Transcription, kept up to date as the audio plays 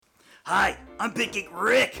Hi, I'm Big Geek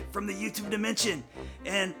Rick from the YouTube Dimension,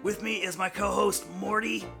 and with me is my co-host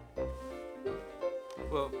Morty.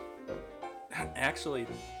 Well, actually,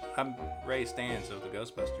 I'm Ray Stans of the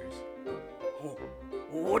Ghostbusters. Oh,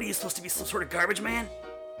 what are you supposed to be, some sort of garbage man?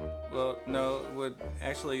 Well, no,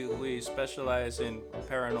 we specialize in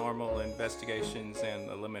paranormal investigations and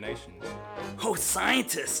eliminations. Oh,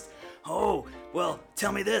 scientist! Oh, well,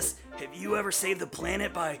 tell me this. Have you ever saved the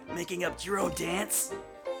planet by making up your own dance?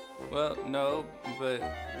 Well, no, but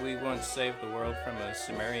we once saved the world from a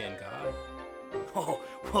Sumerian god. Oh,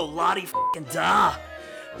 well, Lottie f***ing da!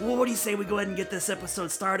 Well, what do you say we go ahead and get this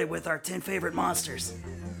episode started with our 10 favorite monsters?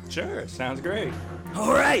 Sure, sounds great.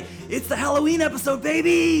 Alright, it's the Halloween episode,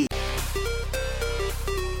 baby!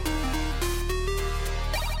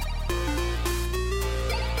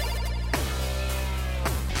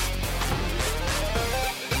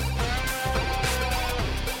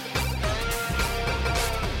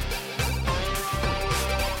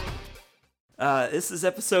 This is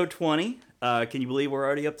episode 20. Can you believe we're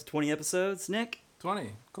already up to 20 episodes, Nick?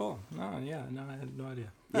 20, cool. No, I had no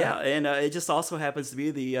idea. Yeah, and it just also happens to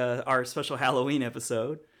be our special Halloween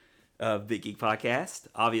episode of Big Geek Podcast.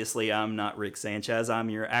 Obviously, I'm not Rick Sanchez. I'm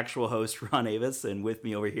your actual host, Ron Avis, and with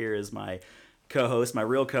me over here is my co-host, my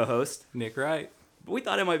real co-host, Nick Wright. But we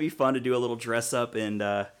thought it might be fun to do a little dress up and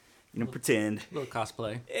pretend. A little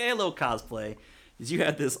cosplay. A little cosplay. Because you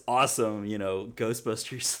had this awesome,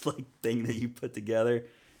 Ghostbusters like thing that you put together,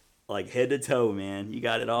 like head to toe, man. You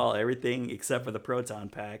got it all, everything except for the proton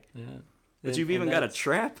pack. Yeah. But you've even got a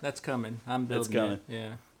trap. That's coming. I'm building coming. it.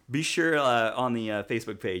 Yeah. Be sure on the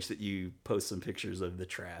Facebook page that you post some pictures of the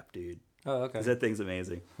trap, dude. Oh, okay. Because that thing's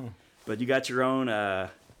amazing. But you got your own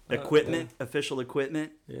equipment, official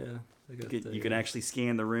equipment. Yeah. You can actually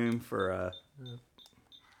scan the room for...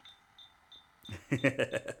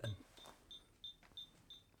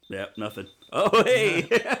 Yep, nothing. Oh, hey!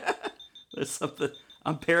 There's something.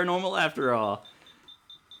 I'm paranormal after all.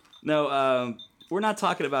 No, we're not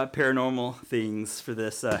talking about paranormal things for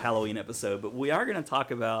this Halloween episode, but we are going to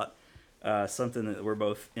talk about something that we're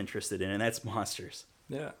both interested in, and that's monsters.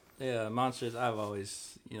 Yeah, monsters. I've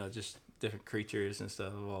always, just different creatures and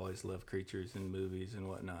stuff. I've always loved creatures in movies and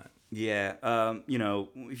whatnot. Yeah,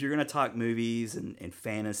 if you're going to talk movies and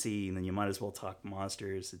fantasy, then you might as well talk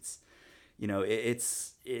monsters. It's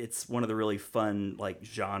one of the really fun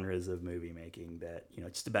genres of movie making that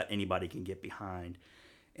just about anybody can get behind.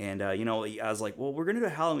 And I was like, well, we're gonna do a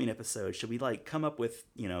Halloween episode. Should we come up with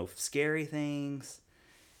scary things?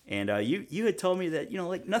 And you had told me that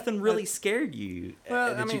nothing really scared you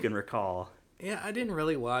you can recall. Yeah, I didn't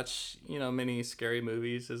really watch many scary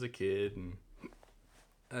movies as a kid,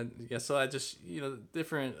 and so I just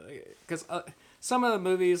different because. Some of the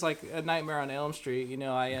movies, like A Nightmare on Elm Street,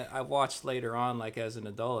 I watched later on, as an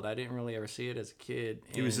adult. I didn't really ever see it as a kid.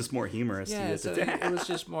 It was just more humorous. Yeah, so it was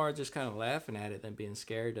just more just kind of laughing at it than being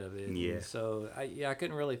scared of it. Yeah. And so I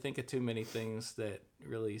couldn't really think of too many things that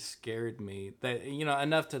really scared me. That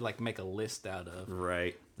enough to make a list out of.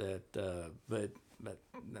 Right. That, but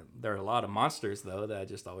there are a lot of monsters though that I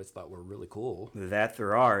just always thought were really cool. That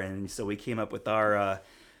there are, and so we came up with our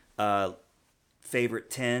favorite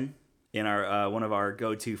 10. In our one of our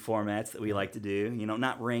go-to formats that we like to do,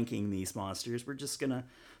 not ranking these monsters. We're just gonna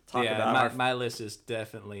talk about my list is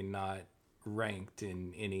definitely not ranked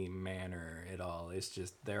in any manner at all. It's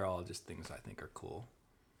just they're all just things I think are cool.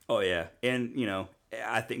 Oh yeah, and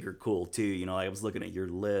I think are cool too. I was looking at your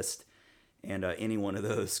list, and any one of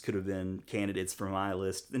those could have been candidates for my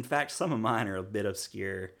list. In fact, some of mine are a bit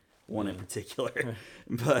obscure. One in particular,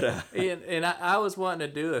 but and I was wanting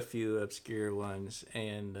to do a few obscure ones,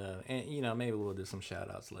 and maybe we'll do some shout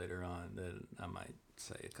outs later on that I might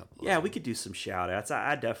say a couple. Yeah, we could do some shout outs.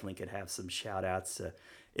 I definitely could have some shout outs,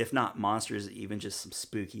 if not monsters, even just some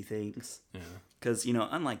spooky things. Yeah, because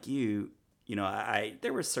unlike you,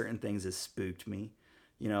 there were certain things that spooked me.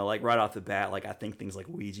 Right off the bat, I think things like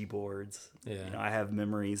Ouija boards. Yeah, I have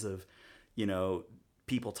memories of,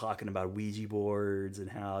 people talking about Ouija boards and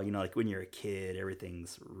how when you're a kid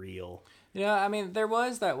everything's real. There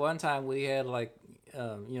was that one time we had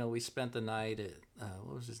we spent the night at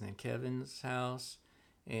what was his name, Kevin's house,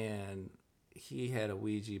 and he had a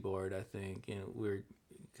Ouija board, I think, and we were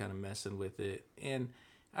kind of messing with it, and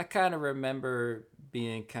I kind of remember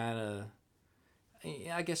being kind of,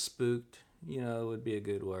 I guess, spooked, would be a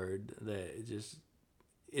good word, that it just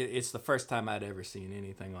it's the first time I'd ever seen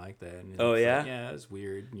anything like that. And oh, yeah? Yeah, it's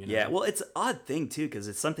weird. Yeah, well, it's an odd thing, too, because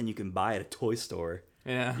it's something you can buy at a toy store.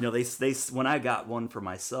 Yeah. They when I got one for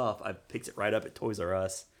myself, I picked it right up at Toys R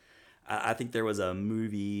Us. I think there was a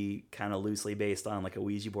movie kind of loosely based on a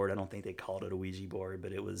Ouija board. I don't think they called it a Ouija board,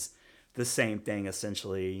 but it was the same thing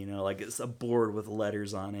essentially. You know, like it's a board with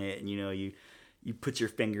letters on it, and you put your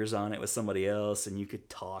fingers on it with somebody else, and you could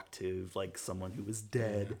talk to like someone who was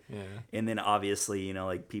dead. Yeah. And then obviously, you know,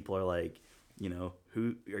 like people are like, you know,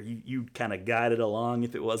 who are you kind of guided along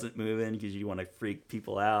if it wasn't moving because you want to freak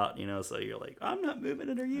people out, you know, so you're like, I'm not moving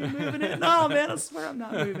it, are you moving it? No, man, I swear I'm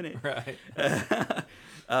not moving it. Right.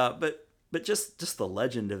 But just the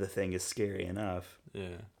legend of the thing is scary enough.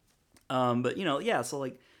 Yeah. But you know, yeah, so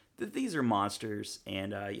like these are monsters,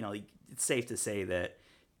 and you know, it's safe to say that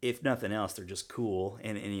if nothing else, they're just cool,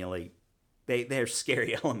 and you know, like they have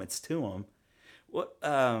scary elements to them. What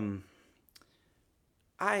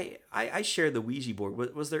I shared the Ouija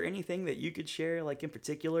board. Was there anything that you could share, like in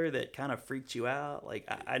particular, that kind of freaked you out? Like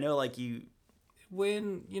I know, like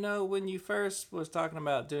When you first was talking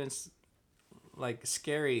about doing like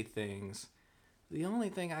scary things, the only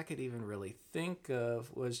thing I could even really think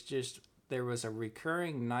of was just there was a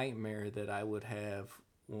recurring nightmare that I would have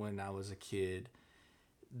when I was a kid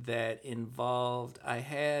that involved I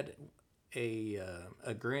had a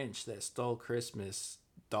Grinch that stole Christmas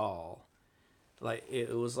doll. Like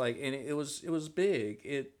it was like, and it was big.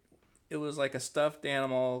 It was like a stuffed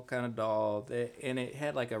animal kind of doll and it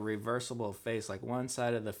had like a reversible face. Like one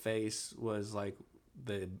side of the face was like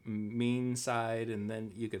the mean side, and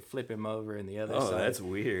then you could flip him over, and the other side. Oh, that's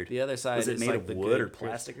weird. The other side was it is made like of the wood or good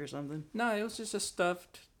plastic or something? No, it was just a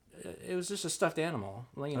stuffed. It was just a stuffed animal,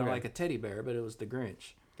 you know, Okay. like a teddy bear, but it was the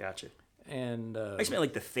Grinch. Gotcha. And I just meant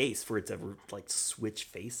like the face for it to like switch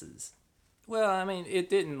faces. well, I mean, it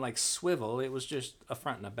didn't like swivel. It was just a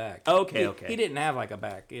front and a back. Okay, He- okay. He didn't have like a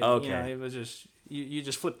back. Okay. You know, it was just you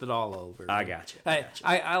just flipped it all over. I gotcha.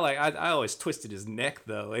 I always twisted his neck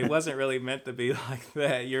though. It wasn't really meant to be like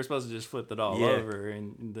that. You're supposed to just flip it all Yeah. over,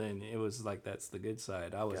 and then it was like that's the good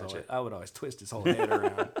side. Gotcha. I would always twist his whole head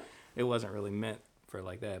around. It wasn't really meant for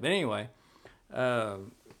like that. But anyway,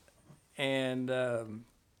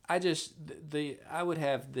 I just I would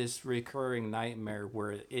have this recurring nightmare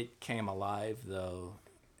where it came alive though,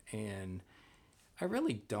 and I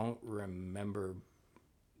really don't remember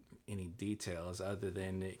any details other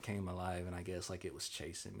than it came alive, and I guess like it was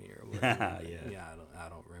chasing me or whatever. Yeah. I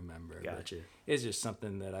don't remember. But Gotcha. it's just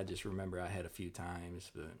something that I just remember I had a few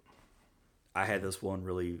times, but I had this one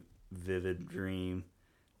really vivid dream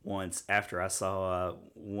once after I saw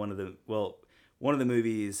one of the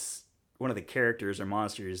movies, one of the characters or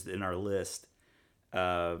monsters in our list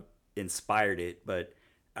inspired it. But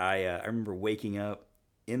I remember waking up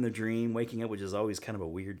in the dream, which is always kind of a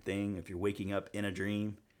weird thing if you're waking up in a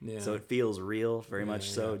dream. Yeah. So it feels real, very much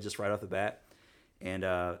so, yeah. just right off the bat. And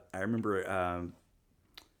I remember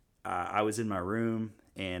I was in my room,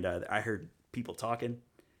 and I heard people talking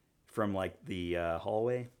from like the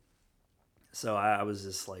hallway. So I was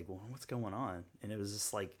just like, well, what's going on? And it was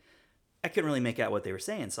just like, I couldn't really make out what they were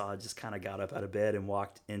saying. So I just kind of got up out of bed and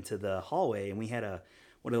walked into the hallway, and we had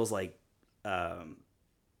one of those like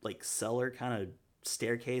cellar kind of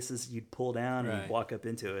staircases you'd pull down and Right. you'd walk up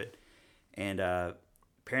into it. And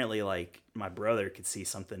apparently like my brother could see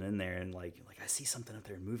something in there, and like I see something up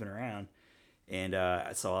there moving around. And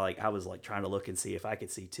so I was like trying to look and see if I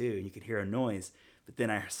could see too, and you could hear a noise. But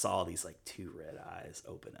then I saw these like two red eyes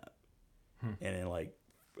open up, and it like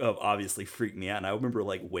obviously freaked me out. And I remember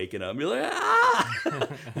like waking up and be like, ah,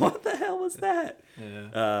 what the hell was that?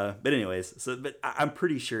 yeah. But anyways, but I'm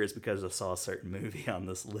pretty sure it's because I saw a certain movie on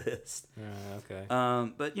this list. Okay.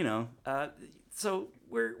 But you know, so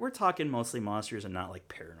we're talking mostly monsters and not like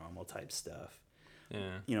paranormal type stuff.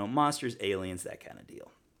 Yeah. You know, monsters, aliens, that kind of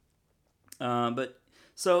deal. But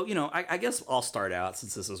so, you know, I guess I'll start out,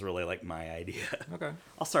 since this was really like my idea. Okay.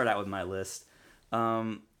 I'll start out with my list.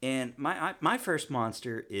 And my first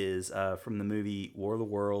monster is from the movie War of the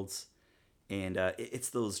Worlds, and it's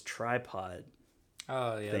those tripod.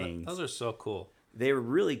 Oh yeah. Things. Those are so cool. They were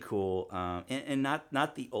really cool, and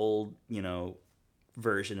not the old, you know,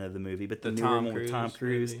 version of the movie, but the newer one with Tom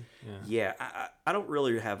Cruise. movie? Yeah, I don't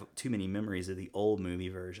really have too many memories of the old movie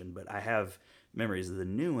version, but I have memories of the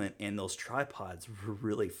new one, and those tripods were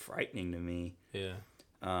really frightening to me.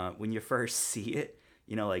 Yeah. When you first see it,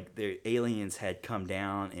 you know, like the aliens had come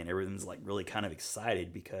down, and everyone's like really kind of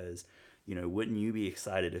excited because, you know, wouldn't you be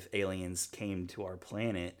excited if aliens came to our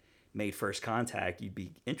planet, made first contact? You'd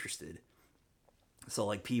be interested. So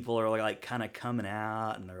like people are like kind of coming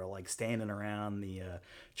out, and they're like standing around the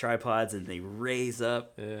tripods, and they raise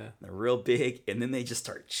up. Yeah. They're real big, and then they just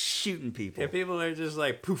start shooting people. Yeah. People are just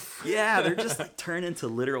like poof. Yeah, they're just like turned into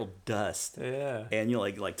literal dust. Yeah. And you know,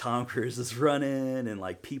 like Tom Cruise is running, and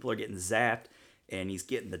like people are getting zapped, and he's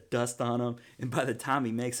getting the dust on him. And by the time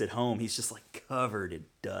he makes it home, he's just like covered in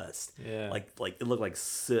dust. Yeah. Like it looked like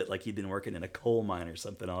soot, like he'd been working in a coal mine or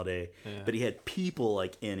something all day. Yeah. But he had people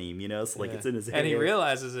like in him, you know, so like Yeah. it's in his head. And he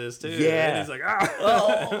realizes this too. Yeah. And he's like, ah.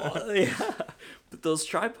 Oh, yeah. But those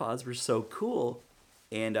tripods were so cool,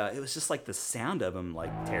 and it was just like the sound of them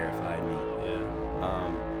like terrified me. Yeah.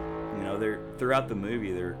 You know, they're throughout the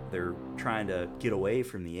movie they're trying to get away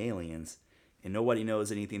from the aliens, and nobody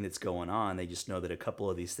knows anything that's going on. They just know that a couple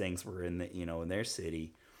of these things were in in their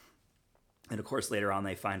city, and of course later on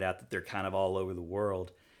they find out that they're kind of all over the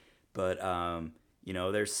world. But you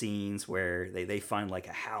know, there's scenes where they find like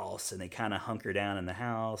a house and they kind of hunker down in the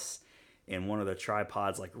house, and one of the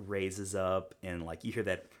tripods like raises up, and like you hear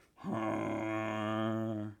that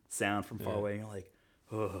sound from far away, and you're like,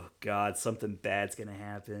 oh God, something bad's gonna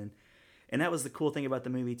happen. And that was the cool thing about the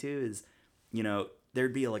movie too, is, you know,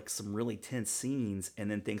 there'd be like some really tense scenes, and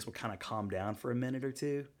then things would kind of calm down for a minute or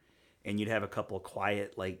two, and you'd have a couple of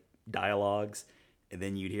quiet like dialogues, and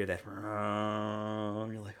then you'd hear that,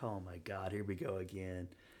 and you're like, oh my God, here we go again.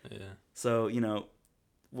 Yeah. So, you know,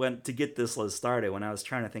 to get this list started, when I was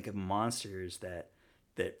trying to think of monsters that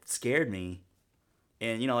scared me,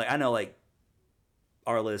 and you know, like I know like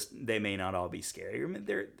our list, they may not all be scary. I mean,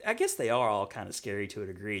 I guess they are all kind of scary to a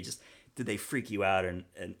degree. Just did they freak you out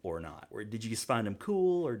or not? Or did you just find them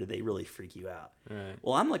cool, or did they really freak you out? Right.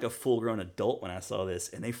 Well, I'm like a full-grown adult when I saw this,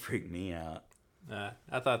 and they freaked me out.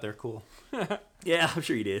 I thought they're cool. Yeah, I'm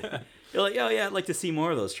sure you did. You're like, oh yeah, I'd like to see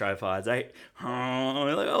more of those tripods. You're like,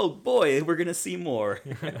 oh boy, we're gonna see more.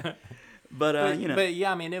 But you know, but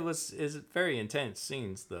yeah, I mean, it's very intense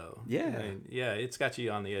scenes though. Yeah. I mean, yeah, it's got you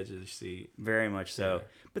on the edge of the seat. very much so. Yeah.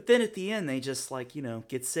 But then at the end, they just like, you know,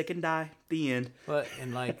 get sick and die. The end. But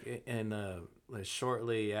like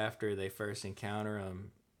shortly after they first encounter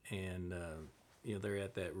them, and you know, they're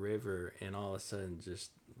at that river, and all of a sudden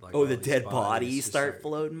just like Oh, all the these dead bodies just start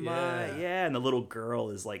floating by. Yeah. Yeah, and the little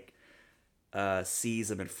girl is like, sees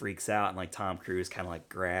them and freaks out, and like Tom Cruise kind of like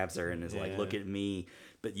grabs her and is like, Yeah. "Look at me."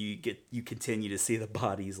 But you continue to see the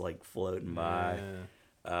bodies like floating by.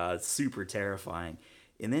 Yeah. It's super terrifying.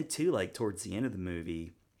 And then too, like towards the end of the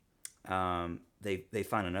movie, they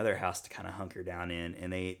find another house to kind of hunker down in,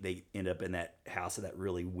 and they end up in that house of that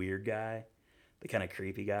really weird guy, the kind of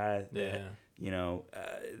creepy guy. That, Yeah. You know,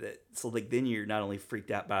 so like then you're not only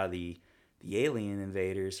freaked out by the alien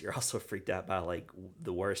invaders, you're also freaked out by like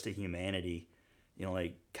the worst of humanity. You know,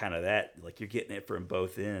 like kind of that, like you're getting it from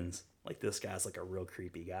both ends. Like this guy's like a real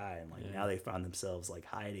creepy guy, and like now they find themselves like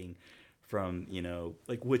hiding from, you know,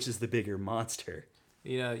 like which is the bigger monster.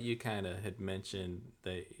 You know, you kind of had mentioned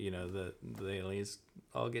that, you know, the aliens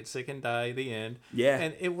all get sick and die at the end. Yeah.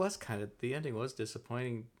 And it was the ending was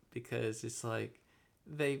disappointing because it's like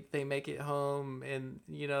they make it home, and,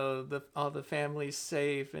 you know, all the family's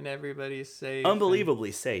safe and everybody's safe.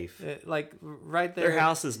 Unbelievably safe. And, like right there. Their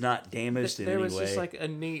house is not damaged in there any was way. just like a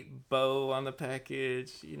neat bow on the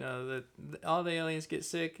package, you know, that all the aliens get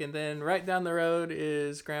sick, and then right down the road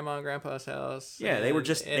is Grandma and Grandpa's house. Yeah, they were and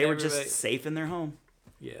just everybody- safe in their home.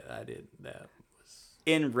 Yeah, I did. That was.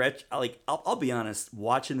 In I'll be honest,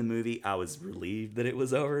 watching the movie, I was relieved that it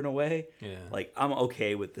was over in a way. Yeah. Like I'm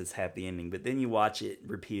okay with this happy ending, but then you watch it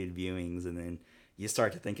repeated viewings, and then you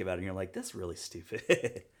start to think about it, and you're like, that's really stupid.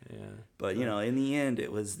 Yeah. But you know, in the end,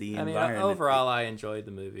 it was the I mean, environment. overall, I enjoyed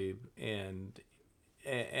the movie, and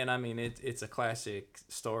I mean, it's a classic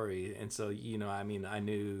story, and so, you know, I mean, I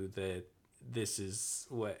knew that this is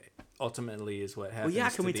what ultimately is what Well, happens. yeah.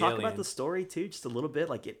 Can to we the talk alien. about the story too, just a little bit?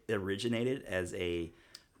 Like it originated as a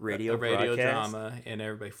radio radio broadcast. drama, and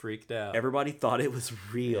everybody freaked out. Everybody thought it was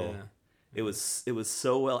real. Yeah. It was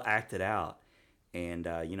so well acted out, and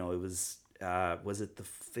you know, it was it the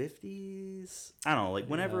 50s? I don't know, like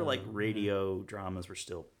whenever like radio dramas were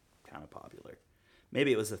still kind of popular.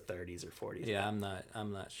 Maybe it was the 30s or 40s. Yeah, I'm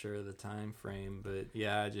not sure of the time frame, but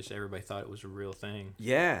yeah, just everybody thought it was a real thing.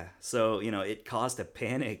 Yeah. So, you know, it caused a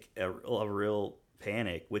panic, a real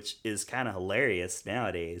panic, which is kind of hilarious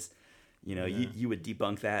nowadays. You know, you would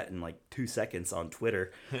debunk that in like 2 seconds on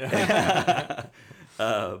Twitter.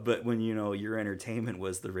 But when, you know, your entertainment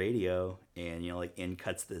was the radio, and, you know, like in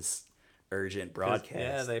cuts this urgent broadcast.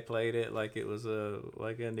 Yeah, they played it like it was a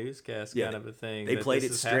newscast kind of a thing. They played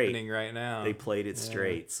this it is straight. happening right now. They played it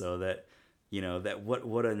straight, so that, you know, that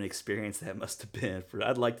what an experience that must have been.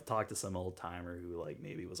 I'd like to talk to some old timer who like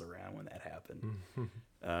maybe was around when that happened.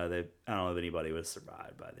 I don't know if anybody would have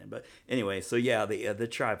survived by then, but anyway, so yeah, the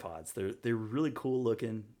tripods, they're really cool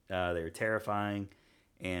looking. They're terrifying,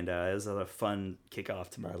 and it was a fun kickoff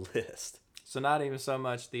to my list. So not even so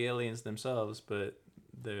much the aliens themselves, but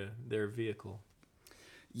their vehicle.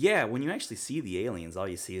 Yeah, when you actually see the aliens, all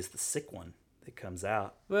you see is the sick one that comes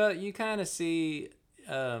out. Well, you kind of see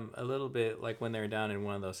a little bit like when they're down in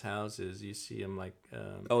one of those houses. You see them like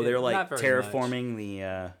Oh, they're not like very much. terraforming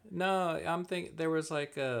the. No, I'm thinking there was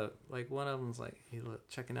like one of them's like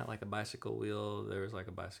checking out like a bicycle wheel. There was like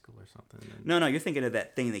a bicycle or something. No, no, you're thinking of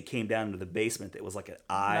that thing that came down into the basement that was like an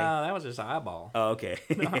eye. No, that was just an eyeball. Oh, okay.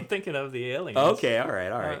 No, I'm thinking of the aliens. Okay, all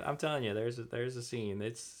right, all right. I'm telling you, there's a scene.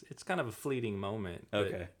 It's kind of a fleeting moment. But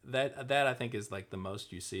Okay. That I think is like the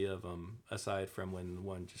most you see of them, aside from when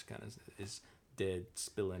one just kind of is dead,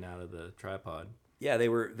 spilling out of the tripod. Yeah, they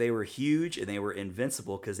were huge and they were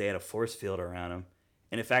invincible because they had a force field around them.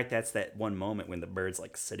 And in fact, that's that one moment when the bird's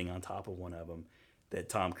like sitting on top of one of them, that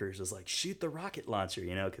Tom Cruise was like, "Shoot the rocket launcher,"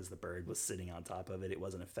 because the bird was sitting on top of it. It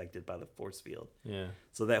wasn't affected by the force field. Yeah.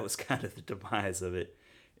 So that was kind of the demise of it.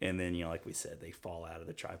 And then, like we said, they fall out of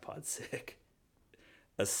the tripod sick.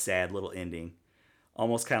 A sad little ending.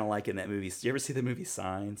 Almost kind of like in that movie. Did you ever see the movie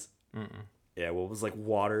Signs? Mm-mm. Yeah, well, it was like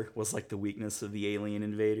water was like the weakness of the alien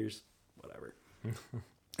invaders. Whatever.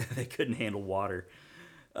 They couldn't handle water.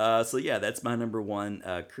 So yeah, that's my number one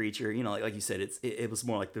creature. Like you said, it was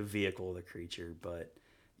more like the vehicle of the creature, but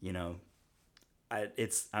I'm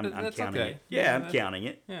That's counting okay. it. Yeah, I'm counting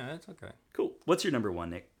it. Yeah, that's okay. Cool. What's your number one,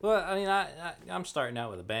 Nick? Well, I mean, I'm starting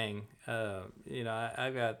out with a bang.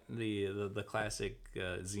 I've got the classic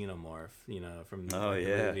xenomorph. From Oh the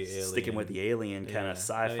yeah, movie Alien. sticking with the alien kind of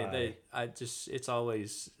sci-fi. I mean, it's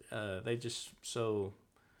always they just so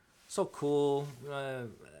cool.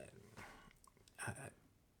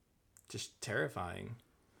 Just terrifying.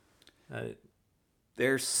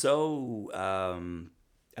 They're so.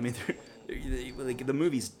 I mean, like the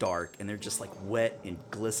movie's dark and they're just like wet and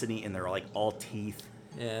glistening and they're like all teeth.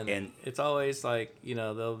 And it's always like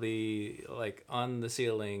they'll be like on the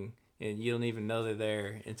ceiling and you don't even know they're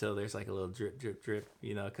there until there's like a little drip drip drip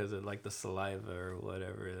because of like the saliva or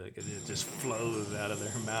whatever, like it just flows out of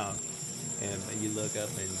their mouth and you look up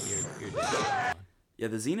and you're dead. Yeah,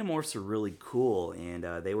 the xenomorphs are really cool, and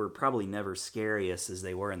they were probably never scariest as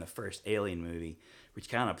they were in the first Alien movie, which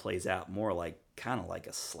kind of plays out more like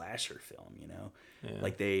a slasher film, Yeah.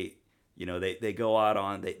 Like they go out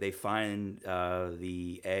on they find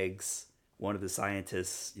the eggs. One of the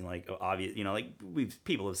scientists, like obvious,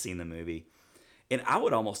 people have seen the movie, and I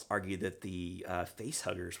would almost argue that the face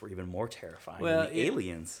huggers were even more terrifying than the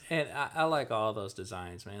aliens. And I like all those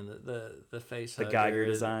designs, man. The face The hugger, Geiger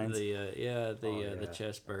designs. The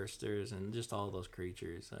chest bursters, and just all those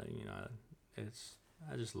creatures.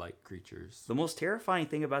 I just like creatures. The most terrifying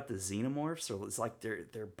thing about the xenomorphs is like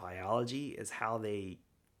their biology is how they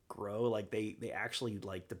grow. Like they actually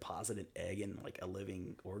like deposit an egg in like a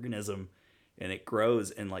living organism, and it grows,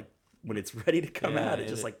 and like when it's ready to come out, it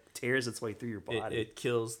just like tears its way through your body. It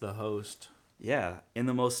kills the host. Yeah, in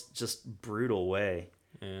the most just brutal way.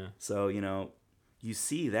 Yeah. So you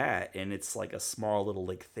see that, and it's like a small little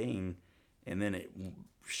like thing, and then it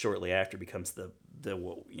shortly after becomes the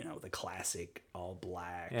classic all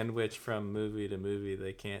black. And which from movie to movie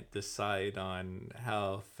they can't decide on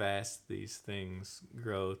how fast these things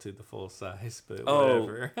grow to the full size, but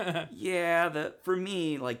whatever. Yeah, for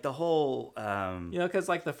me, like the whole because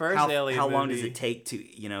like the first Alien how long movie, does it take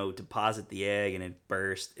to deposit the egg and it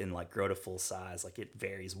burst and like grow to full size? Like it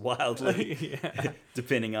varies wildly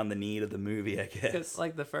depending on the need of the movie, I guess. Because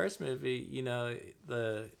like the first movie,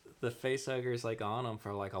 the face hugger's like on them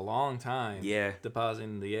for like a long time,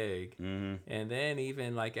 depositing the egg, and then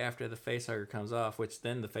even like after the face hugger comes off, which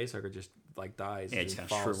then the face hugger just like dies, it just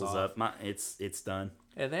kind of shrivels up. It's done,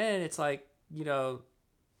 and then it's like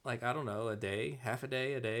like I don't know, a day, half a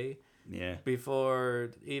day,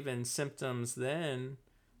 before even symptoms then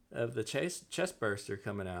of the chest burster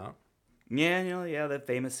coming out. Yeah, that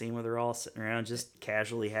famous scene where they're all sitting around just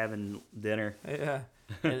casually having dinner. Yeah.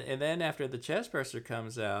 and then after the chest burster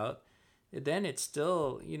comes out, then it's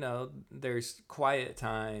still, there's quiet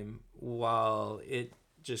time while it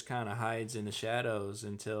just kind of hides in the shadows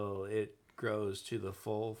until it grows to the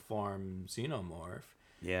full form xenomorph.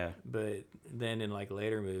 Yeah. But then in like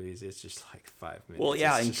later movies, it's just like 5 minutes. Well,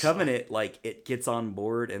 yeah, in Covenant, like it gets on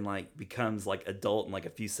board and like becomes like adult in like a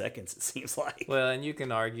few seconds, it seems like. Well, and you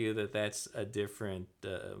can argue that that's a different,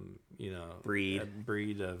 breed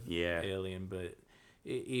of alien, but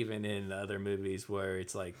even in other movies where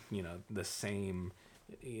it's like the same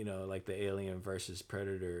like the Alien versus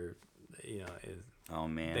Predator oh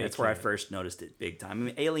man, that's where I first noticed it big time. I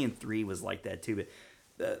mean, Alien 3 was like that too, but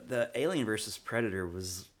the Alien versus Predator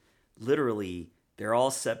was literally they're all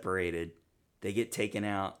separated, they get taken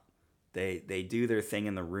out, they do their thing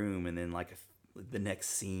in the room, and then like the next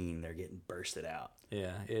scene they're getting bursted out.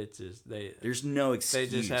 Yeah, it's just There's no they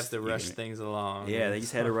excuse. just have to rush things along. Yeah, and they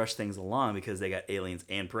just had to rush things along because they got aliens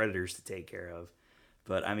and predators to take care of.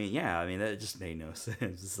 But I mean, yeah, I mean that just made no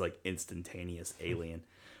sense. It's like instantaneous alien.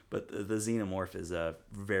 But the xenomorph is a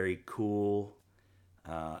very cool,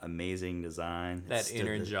 amazing design. that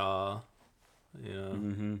inner jaw, you know.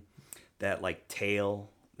 Mm-hmm. That like tail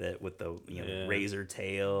that with the razor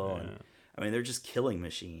tail, and I mean they're just killing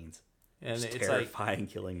machines. And Just it's terrifying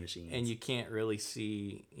killing machines. and you can't really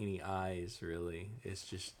see any eyes really. It's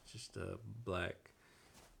just a black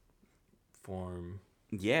form.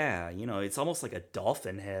 Yeah, it's almost like a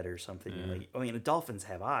dolphin head or something. Like, I mean, the dolphins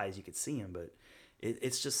have eyes; you could see them, but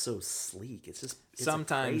it's just so sleek. It's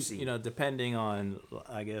Sometimes crazy. depending on,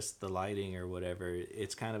 I guess, the lighting or whatever,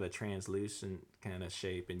 it's kind of a translucent kind of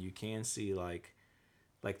shape, and you can see like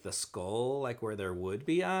the skull, like where there would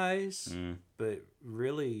be eyes, but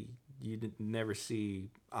really you never see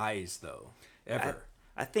eyes though, ever.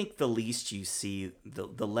 I think the least you see,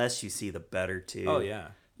 the less you see, the better too. Oh yeah.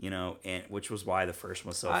 And which was why the first one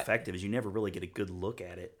was so effective, is you never really get a good look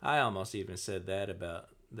at it. I almost even said that about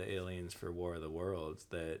the aliens for War of the Worlds,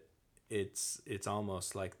 that it's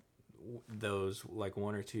almost like those like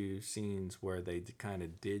one or two scenes where they kind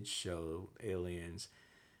of did show aliens.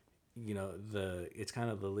 It's kind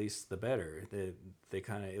of the least the better. They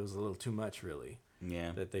kind of, it was a little too much really.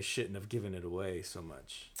 Yeah. That they shouldn't have given it away so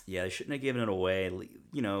much. Yeah, they shouldn't have given it away.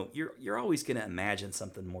 You're always gonna imagine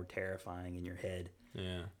something more terrifying in your head.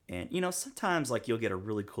 Yeah. And sometimes like you'll get a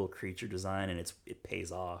really cool creature design and it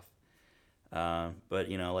pays off. But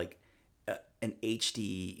like an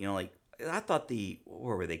HD, like I thought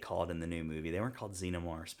what were they called in the new movie? They weren't called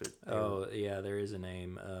xenomorphs, but yeah, there is a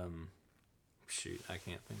name. Shoot, I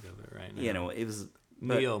can't think of it right now. It was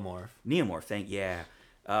Neomorph. Neomorph, yeah.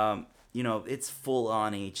 It's full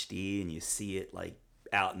on HD and you see it like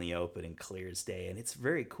out in the open and clear as day, and it's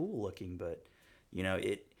very cool looking, but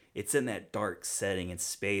it's in that dark setting in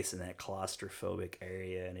space in that claustrophobic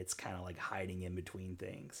area, and it's kind of like hiding in between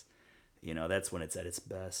things. That's when it's at its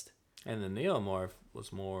best. And the Neomorph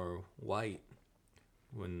was more white,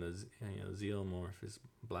 when the Xenomorph is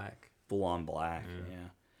black. Full on black, yeah.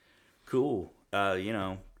 Cool.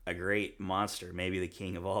 A great monster, maybe the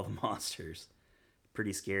king of all the monsters.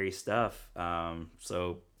 Pretty scary stuff.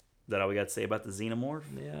 So, is that all we got to say about the Xenomorph?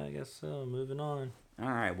 Yeah, I guess so. Moving on. All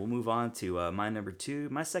right, we'll move on to my number 2.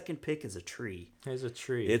 My second pick is a tree. There's a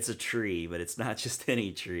tree. It's a tree, but it's not just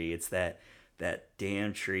any tree. It's that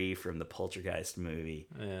damn tree from the Poltergeist movie.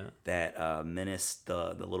 Yeah. That menaced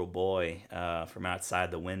the little boy from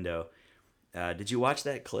outside the window. Did you watch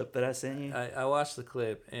that clip that I sent you? I watched the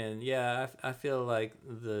clip, and yeah, I feel like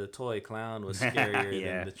the toy clown was scarier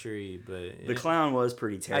than the tree, but the clown was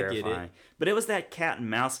pretty terrifying. I get it. But it was that cat and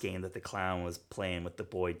mouse game that the clown was playing with the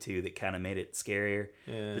boy too that kind of made it scarier.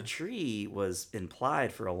 Yeah. The tree was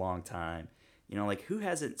implied for a long time. Like who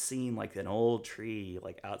hasn't seen like an old tree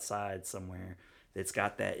like outside somewhere that's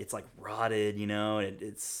got that, it's like rotted, and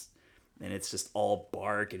it's just all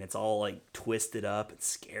bark and it's all like twisted up and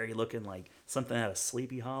scary looking, like something out of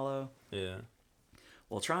Sleepy Hollow. Yeah.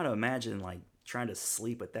 Well, try to imagine like trying to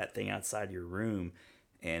sleep with that thing outside your room,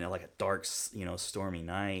 and like a dark, stormy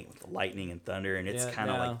night with the lightning and thunder, and it's kind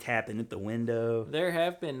of like tapping at the window. There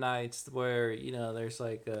have been nights where there's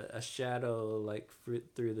like a shadow like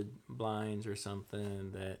through the blinds or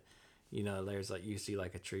something that there's like you see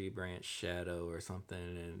like a tree branch shadow or something,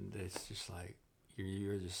 and it's just like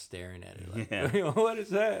you're just staring at it like, what is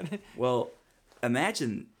that? Well,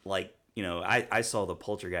 imagine like I saw the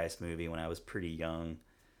Poltergeist movie when I was pretty young.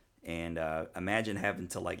 And imagine having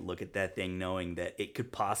to like look at that thing knowing that it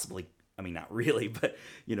could possibly, I mean, not really, but,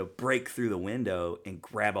 break through the window and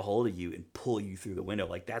grab a hold of you and pull you through the window.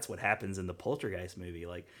 Like that's what happens in the Poltergeist movie.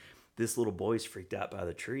 Like this little boy's freaked out by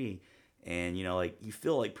the tree, and, like you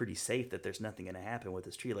feel like pretty safe that there's nothing going to happen with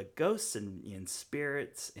this tree. Like ghosts and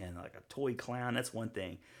spirits and like a toy clown, that's one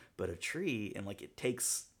thing. But a tree, and like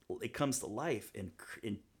it comes to life and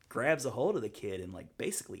grabs a hold of the kid and like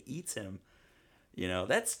basically eats him.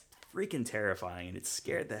 That's freaking terrifying, and it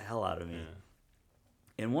scared the hell out of me.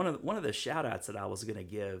 Yeah. And one of the shout outs that I was going to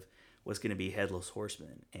give was going to be Headless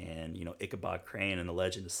Horseman and Ichabod Crane and the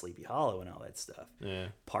Legend of Sleepy Hollow and all that stuff. Yeah.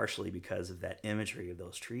 Partially because of that imagery of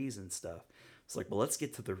those trees and stuff. It's like, well, let's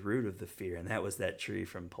get to the root of the fear, and that was that tree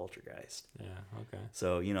from Poltergeist. Yeah, okay.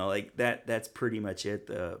 So, like that's pretty much it.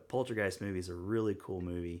 The Poltergeist movie is a really cool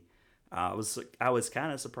movie. I was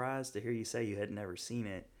kind of surprised to hear you say you had never seen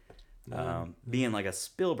it. Being like a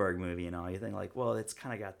Spielberg movie and all, you think like, well, it's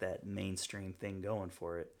kind of got that mainstream thing going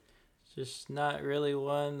for it. Just not really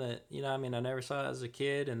one that I never saw it as a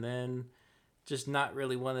kid, and then just not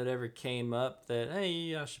really one that ever came up that,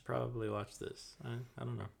 hey, I should probably watch this. I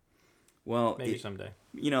don't know. Well, Maybe someday.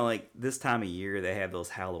 like this time of year, they have those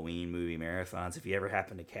Halloween movie marathons. If you ever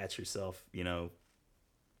happen to catch yourself,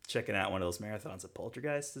 checking out one of those marathons that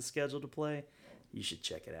Poltergeist is scheduled to play, you should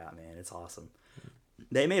check it out, man. It's awesome.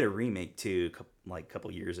 They made a remake too, like a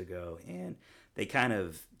couple years ago, and they kind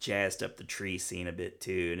of jazzed up the tree scene a bit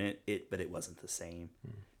too, and but it wasn't the same.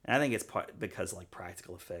 And I think it's because like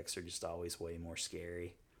practical effects are just always way more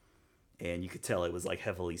scary, and you could tell it was like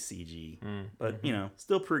heavily CG, but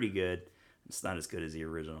still pretty good. It's not as good as the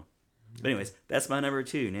original. But anyways, that's my number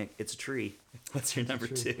 2, Nick. It's a tree. What's your number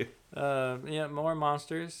 2? More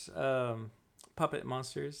monsters. Puppet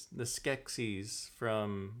monsters. The Skeksis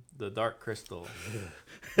from the Dark Crystal.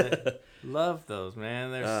 Love those,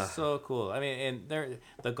 man. They're so cool. I mean, and they're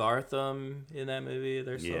the Gartham in that movie.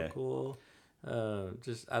 They're so cool.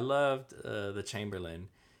 I loved the Chamberlain.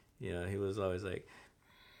 He was always like.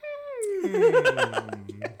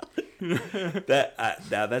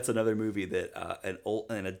 That's another movie that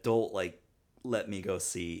an adult like let me go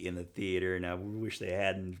see in the theater, and I wish they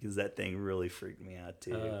hadn't, because that thing really freaked me out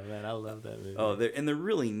too. Oh man, I love that movie. Oh, they're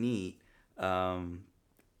really neat. Jim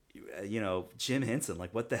Henson,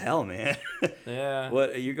 like, what the hell, man? Yeah.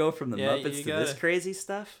 What, you go from the Muppets to this crazy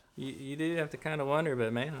stuff? You do have to kind of wonder,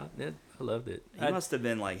 but man, I loved it. He must have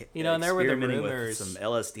been like and there were the with rumors, some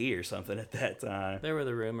LSD or something at that time. There were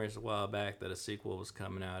the rumors a while back that a sequel was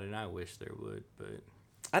coming out, and I wish there would, but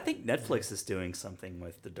I think Netflix is doing something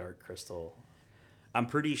with the Dark Crystal. I'm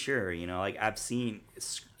pretty sure, like I've seen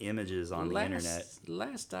images on the internet.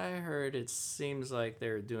 Last I heard, it seems like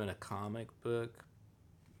they're doing a comic book,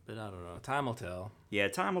 but I don't know. Time will tell. Yeah,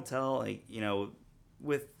 time will tell. Like,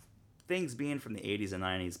 with things being from the 80s and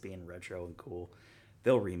 90s being retro and cool,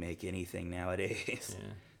 they'll remake anything nowadays.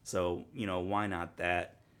 Yeah. So, why not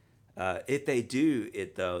that? If they do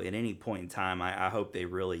it, though, at any point in time, I hope they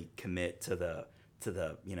really commit to the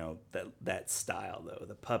that style, though,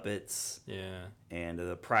 the puppets, and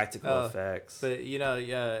the practical effects. But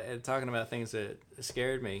talking about things that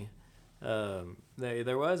scared me,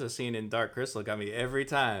 there was a scene in Dark Crystal got me every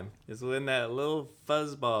time. It's when that little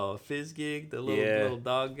fuzzball Fizzgig, the little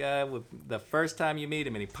dog guy, with the first time you meet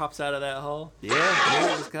him and he pops out of that hole. Yeah, I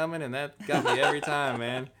knew it was coming, and that got me every time,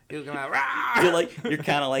 man. He was coming out. Rah! You're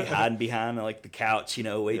kind of like hiding behind like the couch,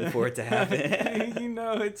 waiting for it to happen.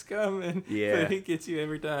 It's coming. Yeah, but he gets you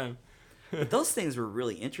every time. But those things were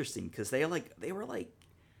really interesting because they were like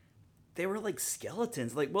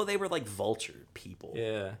skeletons. They were like vulture people.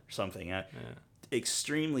 Yeah. Or something.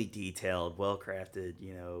 Extremely detailed, well crafted.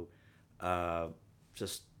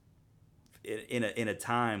 Just in a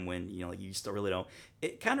time when you still really don't.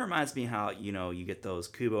 It kind of reminds me how you get those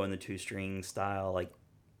Kubo and the Two String style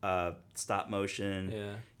stop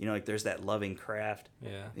motion. Yeah. There's that loving craft.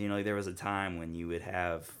 Yeah. There was a time when you would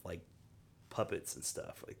have like puppets and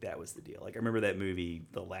stuff. Like, that was the deal. Like, I remember that movie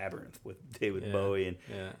The Labyrinth with David Bowie, and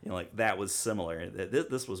that was similar.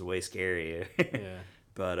 This was way scarier.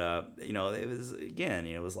 But it was, again,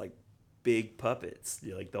 it was like big puppets,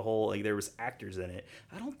 like the whole, like there was actors in it.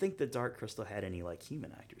 I don't think the Dark Crystal had any like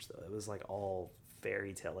human actors though. It was like all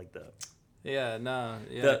fairy tale, like the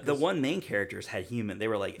one main characters had human. They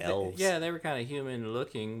were like elves. They were kind of human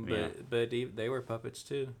looking, but they were puppets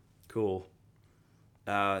too. Cool.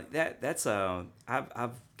 I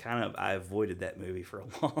avoided that movie for a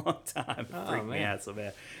long time. It freaked me out so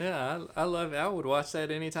bad. Yeah, I love it. I would watch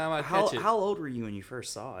that anytime I catch it. How old were you when you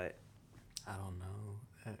first saw it? I don't know.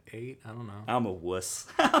 8? I don't know. I'm a wuss.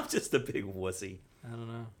 I'm just a big wussy. I don't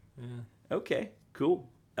know. Yeah. Okay, cool.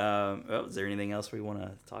 Is there anything else we want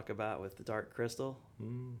to talk about with the Dark Crystal?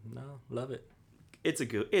 No, love it. It's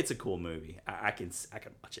a cool movie. I can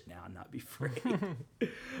watch it now and not be afraid.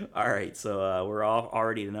 All right, so we're all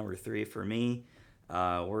already to number 3 for me.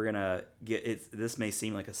 We're gonna get it. This may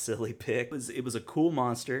seem like a silly pick. It was a cool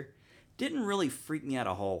monster. Didn't really freak me out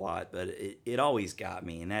a whole lot, but it always got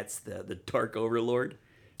me, and that's the Dark Overlord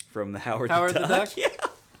from the Howard the Duck. Yeah.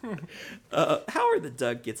 Howard the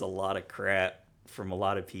Duck gets a lot of crap from a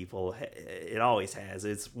lot of people. It always has.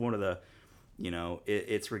 It's one of the,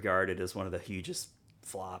 it's regarded as one of the hugest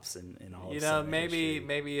flops in all of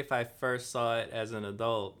maybe if I first saw it as an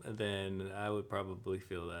adult, then I would probably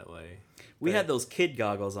feel that way. We had those kid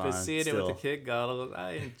goggles on. But seeing it with the kid goggles,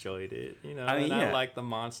 I enjoyed it. I like the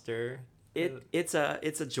monster. It's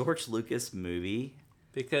a George Lucas movie.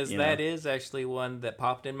 Because that is actually one that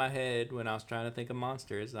popped in my head when I was trying to think of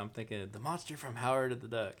monsters. I'm thinking the monster from Howard the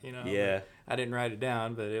Duck. Yeah. I didn't write it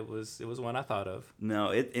down, but it was one I thought of.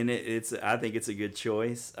 No, I think it's a good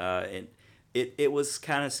choice. And It was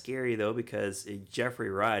kind of scary though because Jeffrey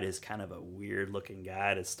Wright is kind of a weird looking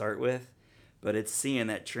guy to start with, but it's seeing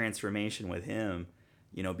that transformation with him,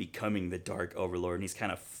 becoming the Dark Overlord, and he's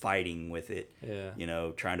kind of fighting with it,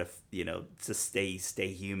 Yeah. trying to to stay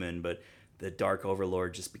human, but the Dark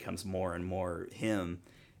Overlord just becomes more and more him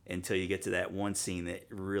until you get to that one scene that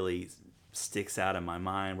really sticks out in my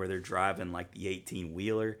mind where they're driving like the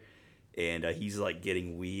 18-wheeler, and he's like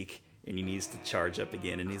getting weak and he needs to charge up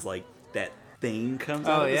again, and he's like that thing comes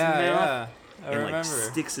out Oh of his yeah, mouth yeah. I and remember. like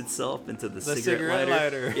sticks itself into the cigarette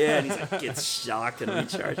lighter. Yeah, and he's like gets shocked and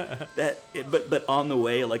recharged. But on the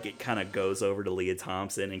way, like it kind of goes over to Leah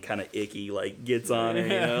Thompson and kind of Icky like gets on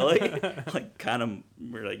her, like kind of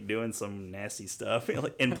we're like doing some nasty stuff,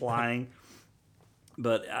 like implying.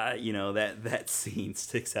 But that scene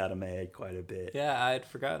sticks out of my head quite a bit. Yeah, I'd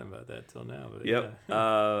forgotten about that till now. But Yep.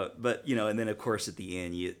 Yeah. But and then of course at the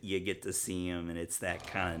end you get to see him, and it's that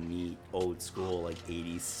kind of neat old school like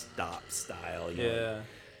 80s style.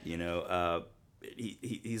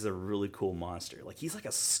 He's a really cool monster. Like he's like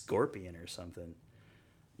a scorpion or something.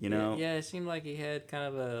 Yeah, it seemed like he had kind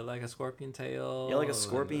of a scorpion tail. Yeah, like a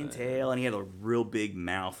scorpion tail, and he had a real big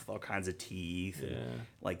mouth with all kinds of teeth, and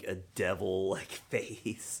like a devil like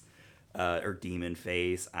face, or demon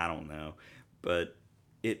face. I don't know, but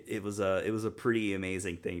it was a pretty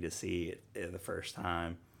amazing thing to see it the first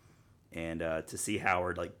time, and to see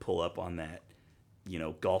Howard like pull up on that,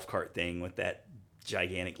 golf cart thing with that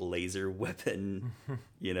gigantic laser weapon,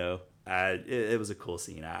 it was a cool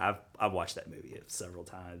scene. I've watched that movie several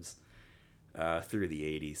times through the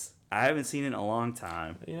 80s. I haven't seen it in a long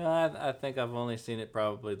time. I think I've only seen it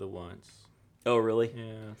probably the once. Oh, really?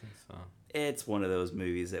 Yeah, I think so. It's one of those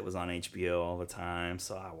movies that was on HBO all the time,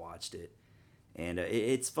 so I watched it. And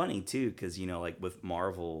it's funny, too, because, like with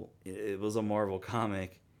Marvel, it was a Marvel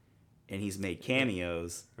comic, and he's made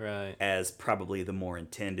cameos right as probably the more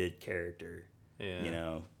intended character,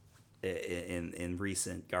 Yeah. In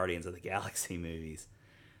recent Guardians of the Galaxy movies.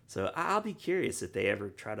 So I'll be curious if they ever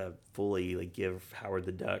try to fully like give Howard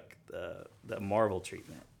the Duck the Marvel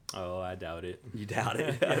treatment. Oh, I doubt it. You doubt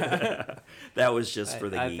it? That was just for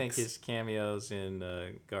the geeks. I think his cameos in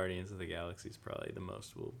Guardians of the Galaxy is probably the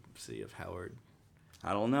most we'll see of Howard.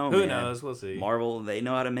 I don't know, Who man. knows? We'll see. Marvel, they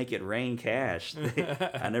know how to make it rain cash.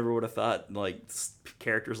 I never would have thought like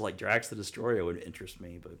characters like Drax the Destroyer would interest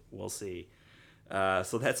me, but we'll see.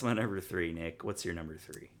 So that's my number 3, Nick. What's your number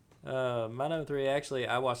 3? My number 3, actually,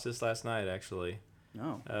 I watched this last night, actually.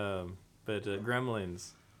 Oh. But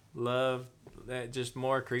Gremlins. Love that, just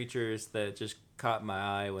more creatures that just caught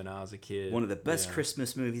my eye when I was a kid. One of the best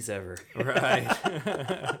Christmas movies ever. Right.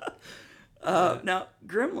 Now,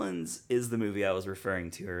 Gremlins is the movie I was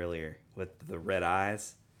referring to earlier with the red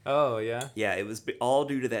eyes. Oh, yeah? Yeah, it was all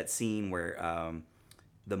due to that scene where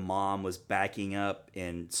the mom was backing up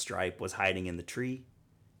and Stripe was hiding in the tree.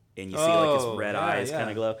 And you see like his red eyes kind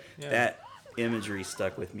of glow. Yeah. That imagery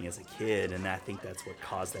stuck with me as a kid, and I think that's what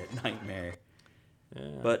caused that nightmare. Yeah.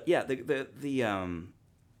 But yeah, the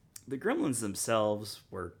Gremlins themselves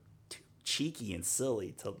were too cheeky and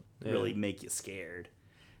silly to really make you scared.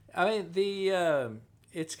 I mean,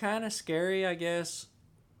 it's kind of scary, I guess,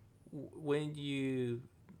 when you,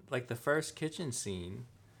 like the first kitchen scene,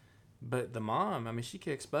 but the mom, I mean, she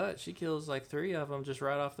kicks butt. She kills like 3 of them just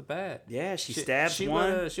right off the bat. Yeah, she stabs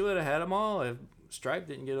one. She would have had them all if Stripe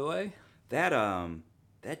didn't get away.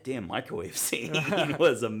 That damn microwave scene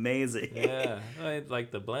was amazing. Yeah,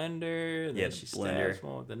 like the blender, and then she blender. stabs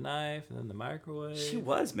one with the knife, and then the microwave. She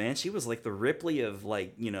was, man. She was like the Ripley of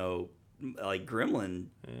like Gremlin.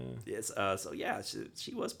 Yeah. Yes. So yeah,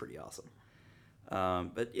 she was pretty awesome.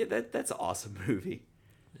 But yeah, that's an awesome movie.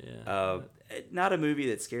 Yeah. Not a movie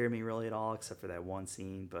that scared me really at all, except for that one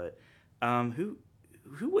scene. But who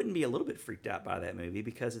wouldn't be a little bit freaked out by that movie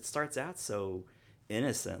because it starts out so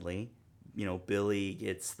innocently. Billy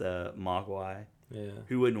gets the Mogwai. Yeah.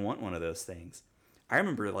 Who wouldn't want one of those things? I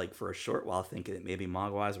remember, like, for a short while thinking that maybe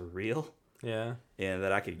Mogwais were real. Yeah. And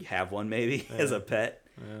that I could have one maybe as a pet.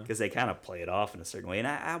 Yeah. Because they kind of play it off in a certain way. And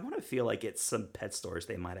I want to feel like at some pet stores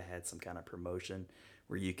they might have had some kind of promotion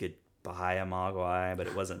where you could buy a Mogwai, but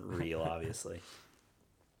it wasn't real, obviously.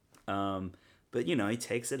 But, he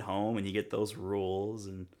takes it home and you get those rules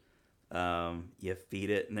and you feed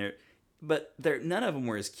it. And none of them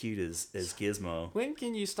were as cute as Gizmo. When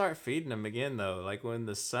can you start feeding them again, though? Like when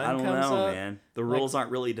the sun I don't comes know, up? man. The rules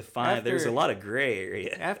aren't really defined. There's a lot of gray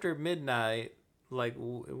area. After midnight, like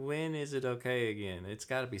when is it okay again? It's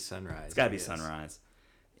got to be sunrise. It's got to be sunrise.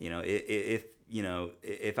 If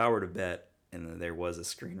I were to bet and there was a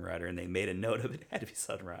screenwriter and they made a note of it, it had to be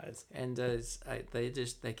sunrise. And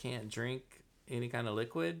they can't drink any kind of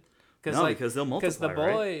liquid? No, because they'll multiply,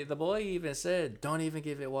 right? the boy even said, "Don't even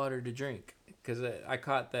give it water to drink." Because I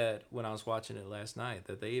caught that when I was watching it last night.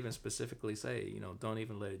 That they even specifically say, don't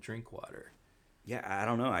even let it drink water. Yeah, I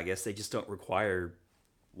don't know. I guess they just don't require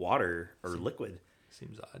water or liquid.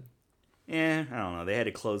 Seems odd. Yeah, I don't know. They had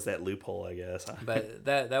to close that loophole, I guess. But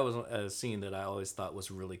that was a scene that I always thought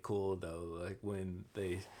was really cool, though. Like when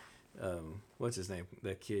they, what's his name?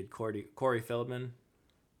 That kid, Corey Feldman.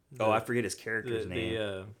 I forget his character's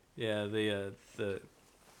name. The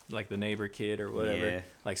like the neighbor kid or whatever, Yeah.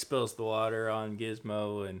 like spills the water on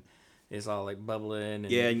Gizmo and it's all like bubbling.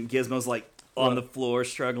 And Yeah, and Gizmo's like on the floor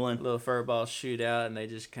struggling. Little fur balls shoot out and they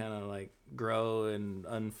just kind of like grow and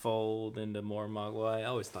unfold into more Mogwai. I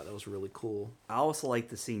always thought that was really cool. I also like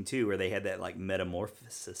the scene too where they had that like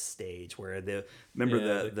metamorphosis stage where the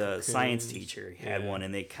science cocoons. teacher had Yeah. one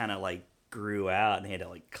and they kind of like grew out and they had to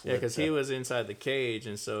like clip. Yeah, because he was inside the cage,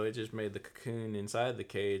 and so it just made the cocoon inside the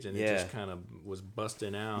cage, and it Yeah. just kind of was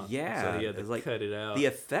busting out. Yeah, so he had to it's like cut it out. The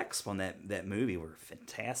effects on that movie were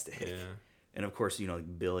fantastic. Yeah, And of course,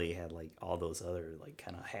 like Billy had like all those other like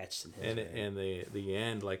kind of hatched in his. and the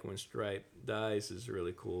end, like when Stripe dies, is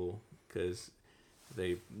really cool because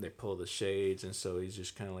they pull the shades, and so he's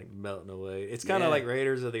just kind of like melting away. It's kind of Yeah. like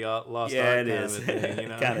Raiders of the Lost Yeah, Ark it kind is. of a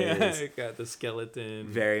thing, It kinda is. It got the skeleton.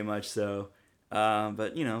 Very much so.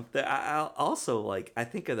 But I also like I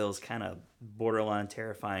think of those kind of borderline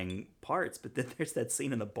terrifying parts. But then there's that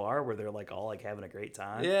scene in the bar where they're like all like having a great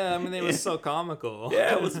time. Yeah, I mean it was so comical.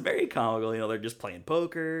 Yeah, it was very comical. They're just playing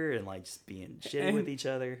poker and like just being shitty with each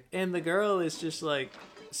other. And the girl is just like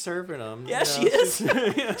serving them. Yeah, she is.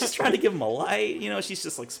 Just trying to give them a light. She's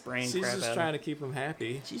just like spraying She's crap just at trying them. to keep them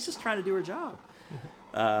happy. She's just trying to do her job.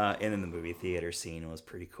 And then the movie theater scene was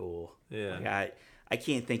pretty cool. Yeah. Like, I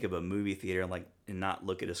can't think of a movie theater and not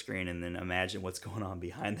look at a screen and then imagine what's going on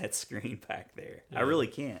behind that screen back there. Yeah. I really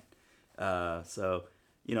can't. So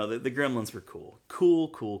the gremlins were cool.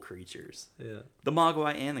 Cool creatures. Yeah. The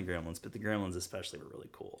Mogwai and the gremlins, but the gremlins especially were really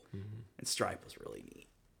cool. Mm-hmm. And Stripe was really neat.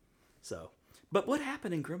 So, but what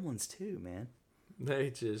happened in Gremlins 2, man? They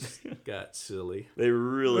just got silly. They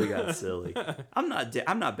really got silly. I'm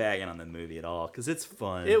not bagging on the movie at all because it's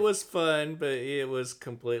fun. It was fun, but it was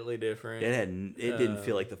completely different. It didn't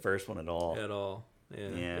feel like the first one at all. At all.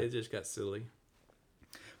 Yeah. It just got silly.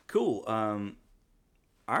 Cool.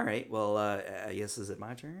 All right. Well, I guess is it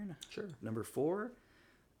my turn? Sure. Number 4.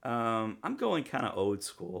 I'm going kind of old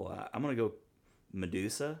school. I'm gonna go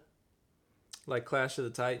Medusa. Like Clash of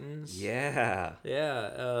the Titans. Yeah.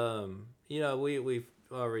 Yeah. We've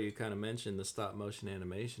already kind of mentioned the stop motion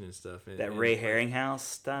animation and stuff. That Ray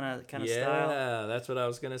Harryhausen kind of style. Yeah, that's what I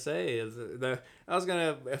was gonna say. I was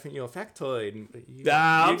gonna factoid.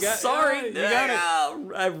 I'm sorry. You got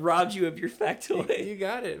it. I robbed you of your factoid. You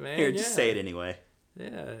got it, man. Here, just say it anyway.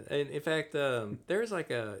 Yeah, and in fact, there's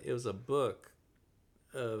it was a book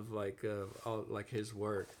of all like his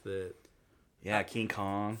work that. Yeah, King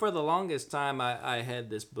Kong. For the longest time, I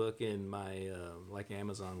had this book in my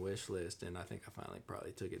Amazon wish list, and I think I finally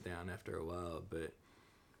probably took it down after a while. But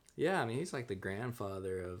yeah, I mean, he's like the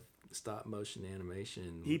grandfather of stop motion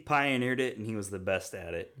animation. He pioneered it, and he was the best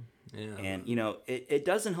at it. Yeah, And it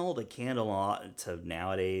doesn't hold a candle to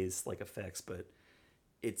nowadays like effects, but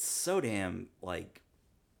it's so damn like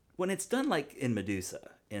when it's done like in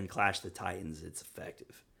Medusa in Clash of the Titans, it's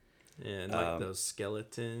effective. Yeah, and like those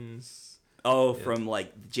skeletons. Oh, from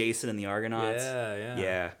like Jason and the Argonauts.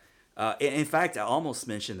 Yeah. In fact, I almost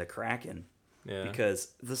mentioned the Kraken. Yeah.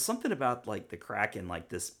 Because there's something about like the Kraken, like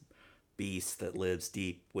this beast that lives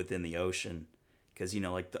deep within the ocean. Because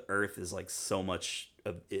like the Earth is like so much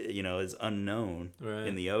of is unknown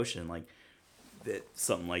in the ocean. Like that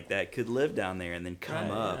something like that could live down there and then come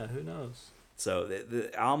up. Yeah, who knows? So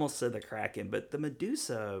I almost said the Kraken, but the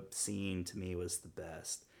Medusa scene to me was the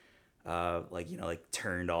best.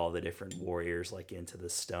 Turned all the different warriors like into the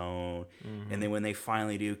stone, and then when they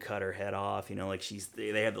finally do cut her head off,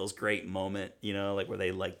 they have those great moment, where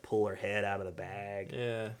they like pull her head out of the bag.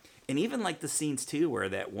 Yeah. And even like the scenes too where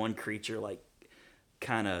that one creature like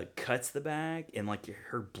kind of cuts the bag and like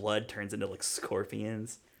her blood turns into like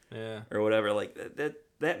scorpions. Yeah. Or whatever. Like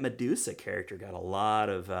that Medusa character got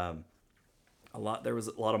there was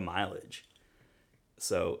a lot of mileage.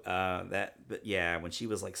 So but yeah, when she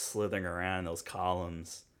was like slithering around in those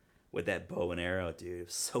columns with that bow and arrow, dude, it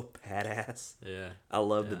was so badass. Yeah. I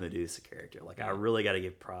love the Medusa character. Like I really got to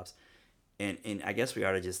give props. And I guess we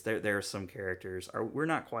ought to just there are some characters. We're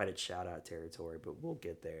not quite at shout out territory, but we'll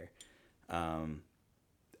get there.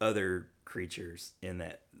 Other creatures in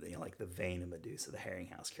that like the vein of Medusa, the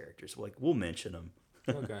Herringhouse characters. Like we'll mention them.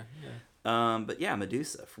 Okay. But yeah,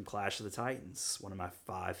 Medusa from Clash of the Titans, one of my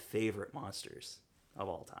 5 favorite monsters of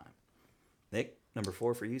all time. Nick, number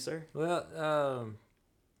 4 for you, sir? Well,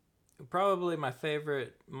 probably my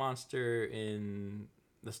favorite monster in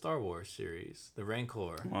the Star Wars series, the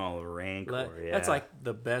Rancor. Oh, the Rancor, yeah. That's like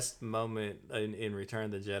the best moment in Return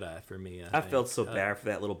of the Jedi for me. I felt so bad for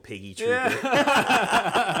that little piggy trooper.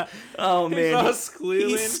 Yeah. Oh man, all squealing.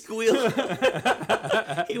 He's squealing.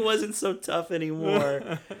 He wasn't so tough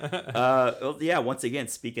anymore. Well, yeah. Once again,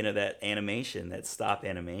 speaking of that animation, that stop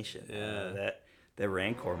animation, that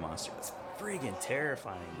Rancor monster was friggin'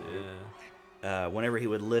 terrifying, dude. Yeah. Whenever he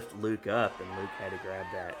would lift Luke up, and Luke had to grab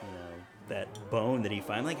that, that bone that he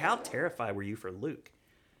found. Like, how terrified were you for Luke?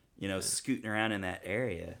 Scooting around in that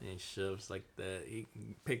area. And he shoves like that. He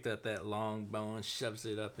picked up that long bone, shoves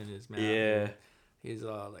it up in his mouth. Yeah. He's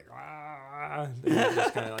all like, ah. Then he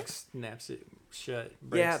just kind of like snaps it shut.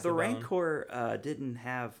 Yeah, the bone. Rancor didn't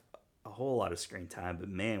have a whole lot of screen time, but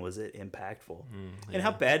man, was it impactful. Yeah. And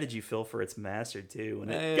how bad did you feel for its master, too, when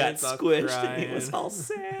it got it's all squished and it crying. was all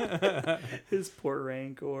sad? His poor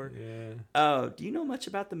Rancor. Yeah. Oh, do you know much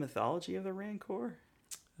about the mythology of the Rancor?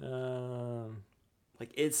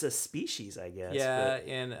 Like, it's a species, I guess. Yeah,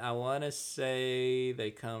 and I want to say they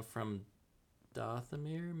come from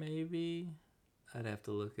Dathomir, maybe? I'd have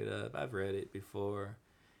to look it up. I've read it before.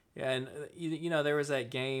 Yeah, and there was that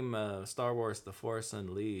game, Star Wars The Force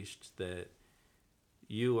Unleashed, that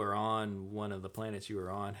you were on, one of the planets you were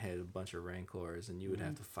on had a bunch of Rancors, and you would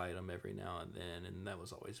have to fight them every now and then, and that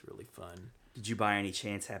was always really fun. Did you by any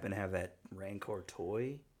chance happen to have that Rancor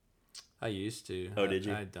toy? I used to. Oh, did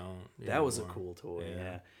you? I don't. That was a anymore. cool toy,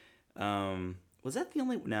 Yeah. yeah. Was that the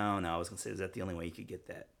only... No, I was going to say, is that the only way you could get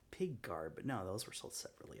that pig guard? But no, those were sold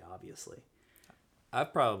separately, obviously.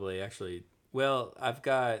 I've probably actually... Well, I've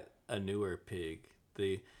got a newer pig.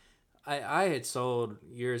 I had sold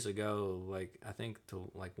years ago, like, I think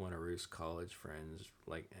to, like, one of Ruth's college friends.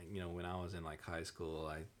 Like, when I was in, like, high school,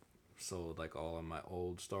 I sold, like, all of my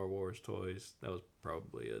old Star Wars toys. That was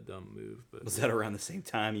probably a dumb move. But Was that around the same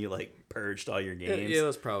time you, like, purged all your games? It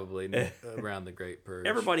was probably around the Great Purge.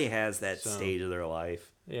 Everybody has that stage of their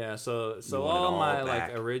life. Yeah, so want it all all my back.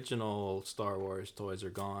 like original Star Wars toys are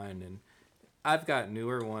gone, and I've got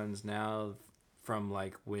newer ones now from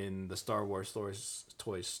like when the Star Wars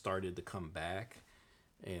toys started to come back,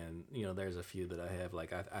 and there's a few that I have.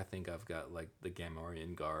 Like I think I've got like the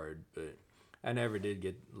Gamorrean Guard, but I never did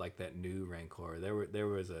get like that new Rancor. There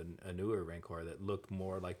was a newer Rancor that looked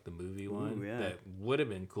more like the movie one. yeah. That would have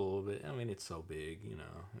been cool, but I mean it's so big,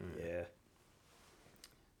 Yeah.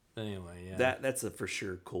 Anyway, yeah. That's a for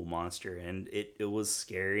sure cool monster, and it was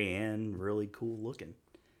scary and really cool looking.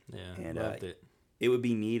 Yeah, And loved it. it would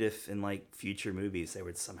be neat if in like future movies they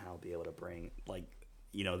would somehow be able to bring like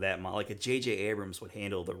that like a J.J. Abrams would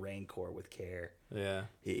handle the Rancor with care. Yeah,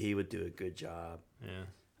 He would do a good job.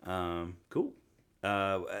 yeah. Cool.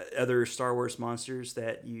 Other Star Wars monsters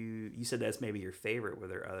that you said that's maybe your favorite. Were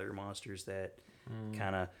there other monsters that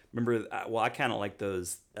kind of remember? Well, I kind of like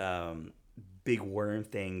those big worm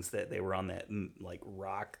things that they were on that like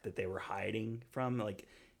rock that they were hiding from, like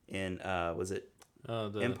in was it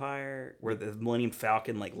The Empire, where the Millennium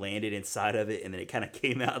Falcon like landed inside of it and then it kind of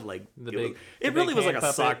came out like the it really big was like hand a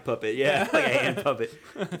puppet. sock puppet, yeah, like a hand puppet.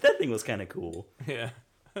 That thing was kind of cool. Yeah.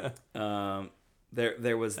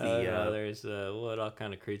 There was the There's what all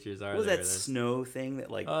kind of creatures are what was there? that There's- snow thing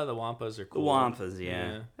that like Oh, the Wampas are the cool. Wampas, yeah,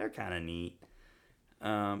 Yeah. they're kind of neat.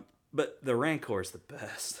 But the Rancor's the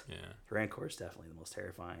best. Yeah. The Rancor's definitely the most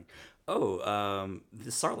terrifying. Oh,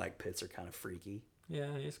 the Sarlacc pits are kind of freaky.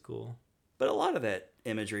 Yeah, it's cool. But a lot of that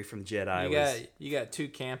imagery from Jedi You got two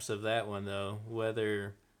camps of that one though.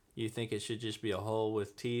 Whether you think it should just be a hole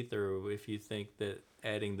with teeth, or if you think that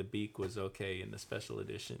adding the beak was okay in the special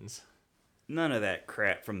editions. none of that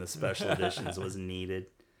crap from the special editions was needed.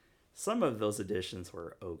 Some of those editions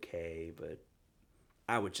were okay, but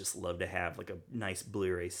I would just love to have like a nice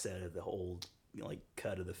Blu-ray set of the old like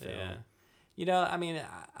cut of the film. Yeah. I mean,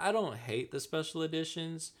 I don't hate the special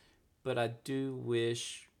editions, but I do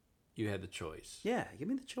wish you had the choice. Yeah, give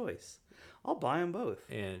me the choice. I'll buy them both.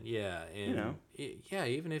 And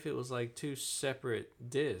even if it was like two separate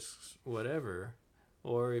discs, whatever,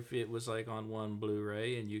 or if it was like on one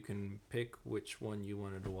Blu-ray and you can pick which one you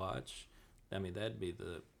wanted to watch, I mean, that'd be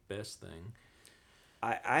the best thing.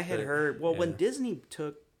 I had But, heard, well, when yeah. Disney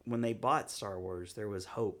when they bought Star Wars, there was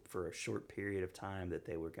hope for a short period of time that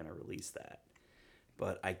they were going to release that.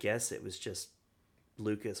 But I guess it was just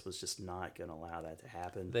Lucas was just not going to allow that to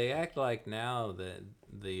happen. They act like now that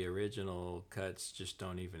the original cuts just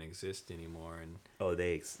don't even exist anymore, and Oh,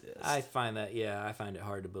 they exist. I find it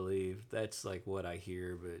hard to believe. That's like what I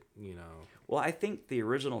hear, but Well, I think the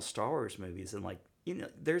original Star Wars movies and like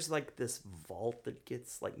there's like this vault that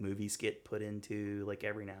gets like movies get put into like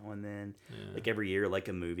every now and then, like every year, like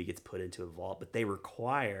a movie gets put into a vault. But they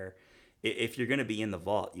require, if you're going to be in the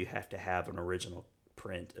vault, you have to have an original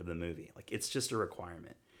print of the movie. Like it's just a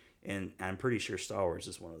requirement, and I'm pretty sure Star Wars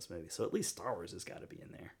is one of those movies. So at least Star Wars has got to be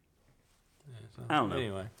in there. Yeah, so, I don't know.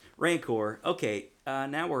 Anyway, Rancor. Okay,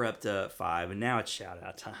 now we're up to 5, and now it's shout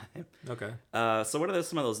out time. okay. So what are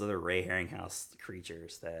some of those other Ray Harryhausen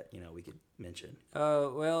creatures that we could mention?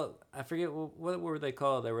 Well, I forget what were they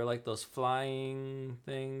called. They were like those flying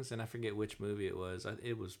things, and I forget which movie it was.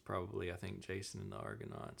 It was probably, I think, Jason and the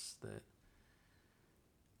Argonauts. That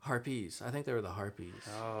Harpies. I think they were the Harpies.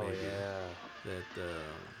 Oh maybe. yeah. That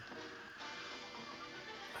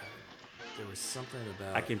there was something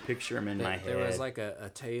about. I can picture them in my head. There was like a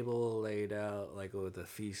table laid out like with a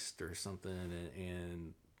feast or something,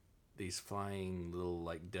 and these flying little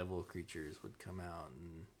like devil creatures would come out,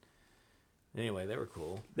 and anyway, they were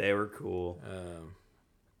cool. They were cool.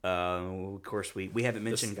 Of course, we haven't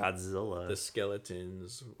mentioned Godzilla. The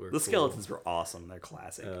skeletons were The cool. skeletons were awesome. They're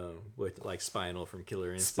classic. With like Spinal from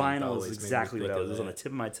Killer Instinct. Spinal is always made me exactly what think I of was on the that.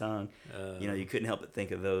 tip of my tongue. You couldn't help but think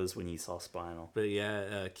of those when you saw Spinal. But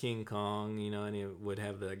yeah, King Kong, and he would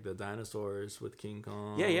have the dinosaurs with King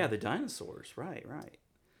Kong. Yeah, the dinosaurs. Right.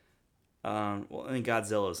 Well, I mean,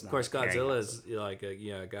 Godzilla's not. Of course, Godzilla is like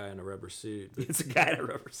a guy in a rubber suit. But It's a guy in a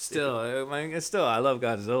rubber suit. I love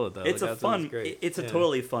Godzilla though. It's a Godzilla's fun. great. It's a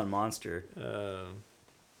totally fun monster.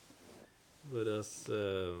 What else?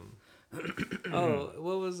 Oh,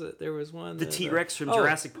 what was it? There was one. The T-Rex from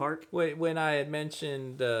Jurassic Park. Wait, when I had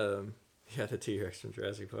mentioned, the T-Rex from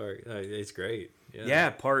Jurassic Park. It's great.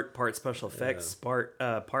 Yeah, part special effects, part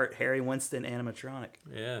Harry Winston animatronic.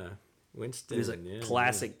 Yeah, Winston. He was a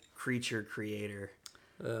classic creature creator.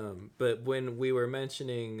 But when we were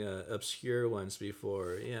mentioning obscure ones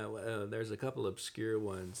before, there's a couple obscure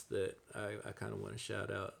ones that I kind of want to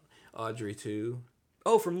shout out. Audrey 2.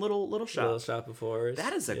 Oh, from Little Shop. Little Shop of Horrors.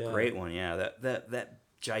 That is a great one. Yeah, that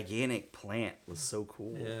gigantic plant was so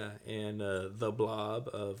cool. Yeah, and the Blob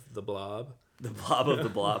of the Blob. The Blob of the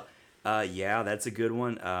Blob. Yeah, that's a good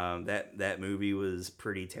one. That movie was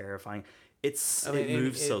pretty terrifying. It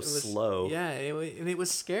moves so slow. Yeah, it was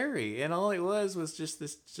scary, and all it was just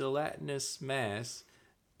this gelatinous mass.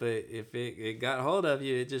 But if it got hold of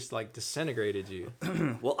you, it just like disintegrated you.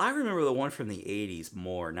 Well, I remember the one from the 80s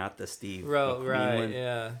more, not the Steve McQueen Right, one.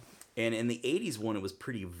 yeah. And in the 80s one, it was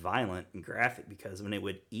pretty violent and graphic because when it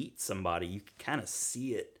would eat somebody, you could kind of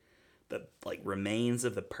see it, the like remains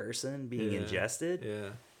of the person being ingested. Yeah.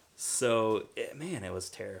 So, man, it was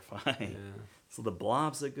terrifying. Yeah. So the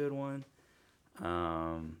Blob's a good one.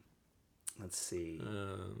 Let's see.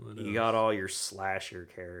 You got all your slasher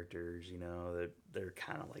characters, that they're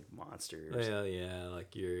kind of like monsters. Well, yeah,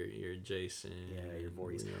 like your Jason. Yeah, your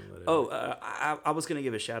Voorhees. Whatever. Oh, I was gonna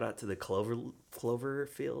give a shout out to the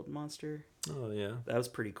Cloverfield monster. Oh yeah, That was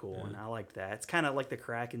pretty cool, and I liked that. It's kind of like the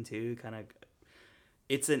Kraken too.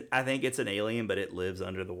 I think it's an alien, but it lives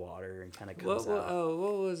under the water and kind of comes out. Oh,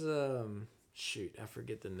 what was shoot, I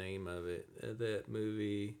forget the name of it. That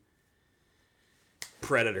movie.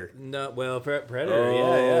 Predator. No, well, Predator.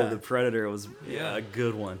 Oh, yeah. the Predator was a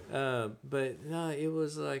good one. But no, it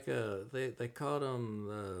was like they called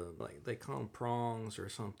them they call them prongs or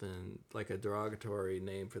something, like a derogatory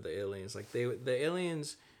name for the aliens. Like the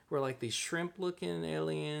aliens were like these shrimp looking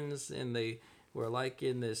aliens, and they were like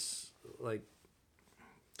in this like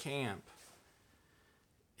camp,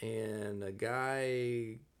 and a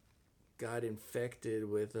guy got infected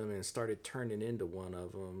with them and started turning into one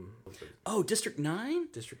of them. Oh, District 9?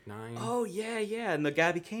 District 9. Oh, yeah. And the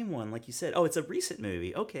guy became one, like you said. Oh, it's a recent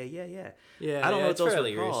movie. Okay, yeah. Yeah, I don't know what those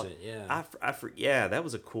fairly were called. recent, yeah. Yeah, that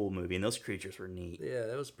was a cool movie, and those creatures were neat. Yeah,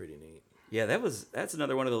 that was pretty neat. Yeah, that's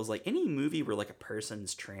another one of those, like, any movie where, like, a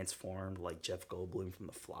person's transformed, like Jeff Goldblum from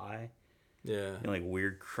The Fly. Yeah. Like,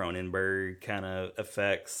 weird Cronenberg kind of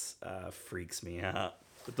effects freaks me out.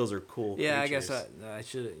 But those are cool Yeah, creatures. I guess I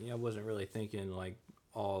should. I wasn't really thinking like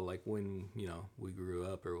all like when we grew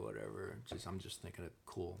up or whatever. I'm just thinking of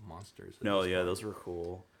cool monsters. No, yeah, those were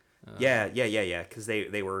cool. Yeah. Because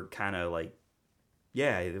they were kind of like,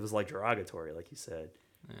 it was like derogatory, like you said.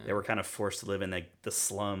 Yeah. They were kind of forced to live in the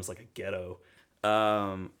slums, like a ghetto.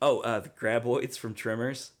 The graboids from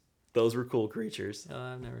Tremors. Those were cool creatures. Oh,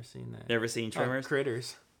 I've never seen that. Never seen Tremors?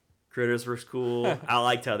 Critters. Critters was cool. I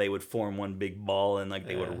liked how they would form one big ball and like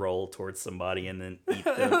they Yeah. would roll towards somebody and then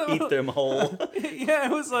eat them whole. Yeah,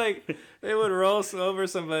 it was like they would roll over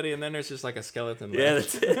somebody, and then there's just like a skeleton. Yeah,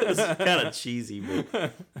 left. that's it. It was kind of cheesy,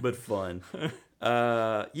 but fun.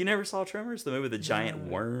 You never saw Tremors, the movie with the giant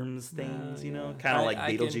worms things, you know, kind of like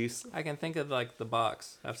Beetlejuice. I can think of like the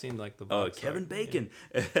box. I've seen like the Oh, box. Kevin art. Bacon.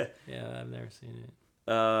 Yeah, I've never seen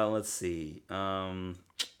it. Let's see.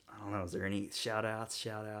 I don't know. Is there any shout outs?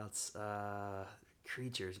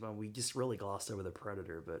 Creatures. Well, we just really glossed over the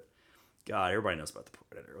Predator, but God, everybody knows about the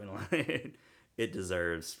Predator. We don't, it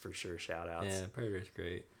deserves for sure shout outs. Yeah, Predator's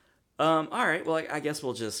great. All right. Well, I guess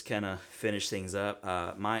we'll just kind of finish things up.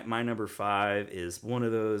 My number 5 is one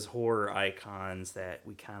of those horror icons that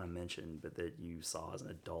we kind of mentioned, but that you saw as an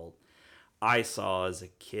adult. I saw as a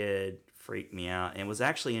kid, freaked me out, and was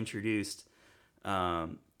actually introduced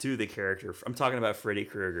to the character. I'm talking about Freddy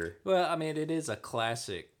Krueger. Well, I mean, it is a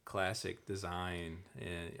classic design.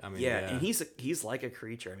 And I mean, And he's like a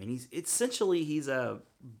creature. I mean, he's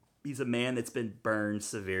a man that's been burned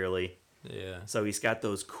severely. yeah, So he's got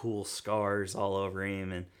those cool scars all over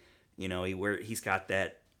him, and you know he's got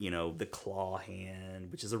that, you know, the claw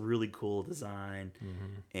hand, which is a really cool design.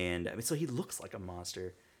 And I mean, so he looks like a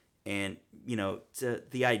monster. And you know,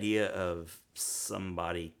 the idea of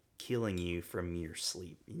somebody killing you from your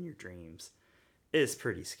sleep in your dreams is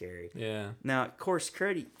pretty scary. yeah, Now, of course,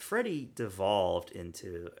 Freddy devolved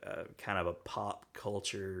into kind of a pop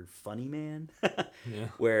culture funny man, yeah,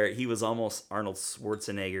 where he was almost Arnold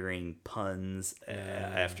Schwarzeneggering puns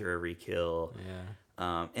after every kill.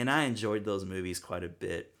 yeah. And I enjoyed those movies quite a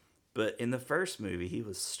bit. But in the first movie, he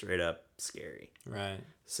was straight up scary. Right.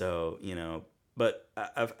 So, you know, but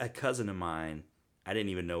a cousin of mine, I didn't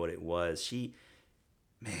even know what it was.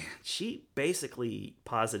 She basically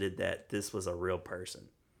posited that this was a real person.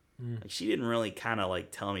 Like, she didn't really kind of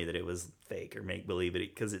like tell me that it was fake or make believe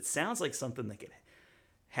it, because it sounds like something that could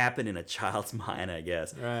happen in a child's mind, I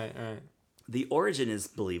guess. Right. The origin is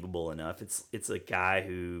believable enough. It's a guy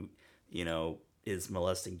who, you know, is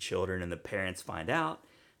molesting children, and the parents find out.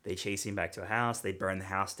 They chase him back to a house. They burn the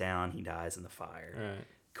house down. He dies in the fire. Right.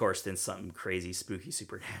 Of course, then something crazy, spooky,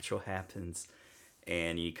 supernatural happens,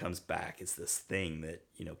 and he comes back. It's this thing that,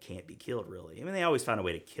 you know, can't be killed, really. I mean, they always find a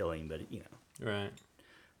way to kill him, but, you know.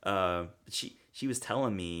 Right. She was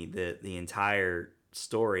telling me that the entire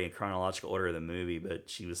story in chronological order of the movie, but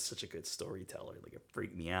she was such a good storyteller. Like, it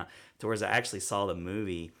freaked me out. Towards I actually saw the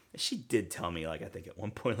movie, she did tell me, like, I think at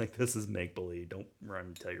one point, like, this is make-believe. Don't run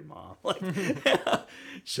and tell your mom. Like,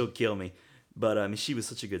 she'll kill me. But I mean, she was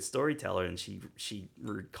such a good storyteller, and she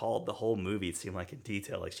recalled the whole movie. It seemed like in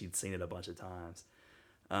detail, like she'd seen it a bunch of times.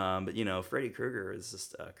 But you know, Freddy Krueger is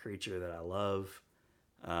just a creature that I love.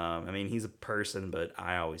 I mean, he's a person, but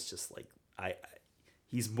I always just like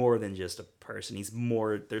he's more than just a person. He's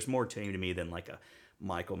more. There's more to him to me than like a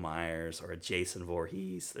Michael Myers or a Jason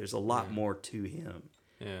Voorhees. There's a lot more to him.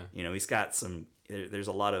 Yeah. You know, he's got some. There's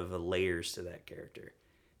a lot of layers to that character,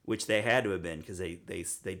 which they had to have been, because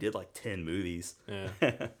they did like 10 movies.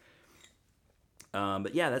 Yeah.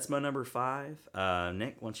 But yeah, that's my number 5.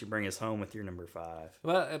 Nick, why don't you bring us home with your number 5?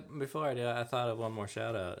 Well, before I do, I thought of one more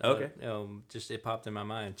shout out. Okay. Just it popped in my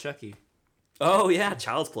mind. Chucky. Oh yeah,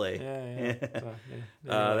 Child's Play. Yeah. So,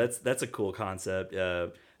 yeah. That's a cool concept.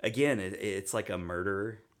 Again, it's like a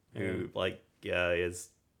murderer who like is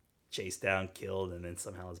chased down, killed, and then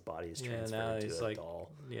somehow his body is transferred to a doll.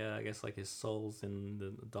 Yeah, I guess like his soul's in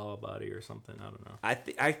the doll body or something. I don't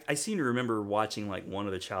know. I seem to remember watching like one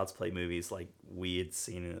of the Child's Play movies. Like we had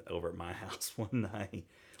seen it over at my house one night.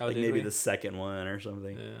 Oh, like did maybe we? the second one or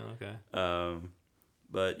something. Yeah. Okay.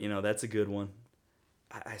 But you know, that's a good one.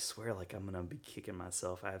 I swear, like I'm gonna be kicking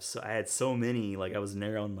myself. I had so many. Like I was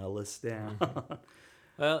narrowing my list down.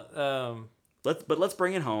 Well, let's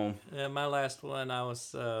bring it home. my last one, I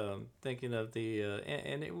was thinking of the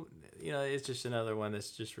and it, you know, it's just another one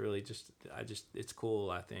that's just really it's cool,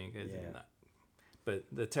 I think. But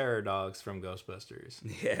the Terror Dogs from Ghostbusters.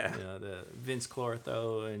 Yeah. You know, the Vince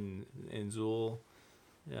Clortho and Zool.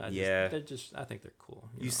 Yeah. I think they're cool.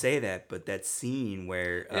 You know. say that, but that scene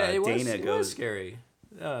where Dana goes was scary.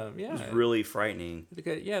 it was really frightening.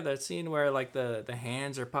 Yeah, that scene where like the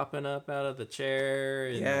hands are popping up out of the chair.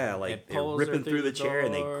 And, like they're ripping through the chair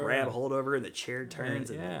and they grab hold over and the chair turns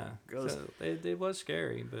and goes. So it was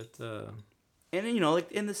scary, but and then, you know,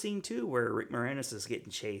 like in the scene too where Rick Moranis is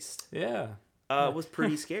getting chased. Yeah. It was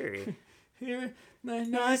pretty scary. Here, nice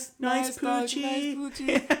Nice poochie.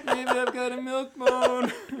 poochie. Maybe I've got a milk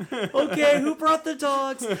bone. Okay, who brought the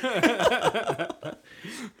dogs?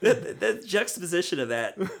 that juxtaposition of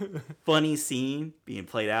that funny scene being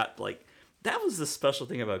played out, like that was the special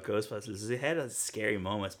thing about Ghostbusters. Is it had scary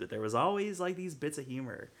moments, but there was always like these bits of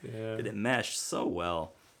humor. Yeah. It meshed so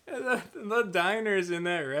well. The diners in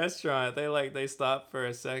that restaurant, they stop for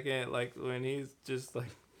a second, like when he's just like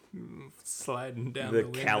sliding down the The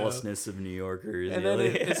window. callousness of New Yorkers. And you know,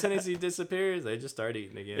 then like- as soon as he disappears, they just start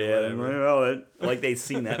eating again. yeah, Whatever. well, like they'd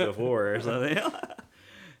seen that before or something.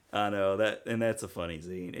 I know that, and that's a funny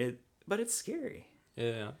scene. But it's scary.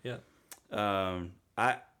 Yeah, yeah.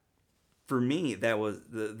 For me, that was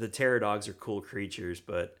the terror dogs are cool creatures,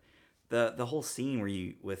 but the whole scene where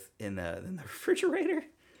you in the refrigerator,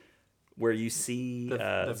 where you see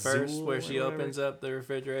The first Zool where or she whatever. opens up the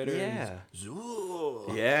refrigerator. Yeah.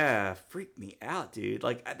 Zool. Yeah, freaked me out, dude.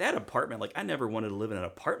 Like that apartment, like I never wanted to live in an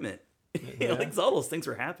apartment. Yeah. Like all those things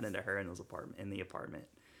were happening to her in the apartment.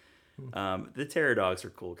 The terror dogs are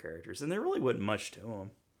cool characters, and there really wasn't much to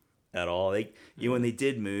them at all. When they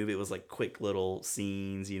did move, it was like quick little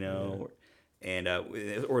scenes, and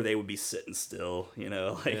or they would be sitting still,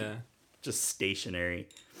 like Yeah. just stationary.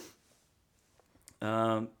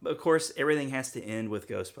 But of course, everything has to end with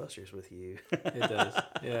Ghostbusters with you. It does.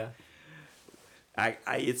 Yeah.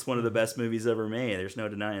 It's one of the best movies ever made. There's no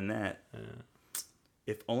denying that. Yeah.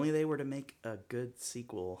 If only they were to make a good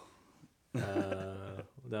sequel.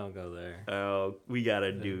 Don't go there. Oh, we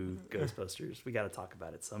gotta do Ghostbusters. We gotta talk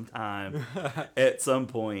about it sometime, at some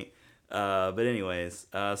point. But anyways,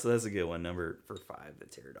 so that's a good one. Number 5, the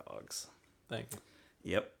Terror Dogs. Thank you.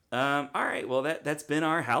 Yep. All right. Well, that's been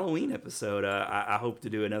our Halloween episode. I hope to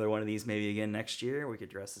do another one of these maybe again next year. We could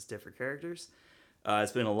dress as different characters.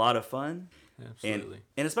 It's been a lot of fun. Absolutely.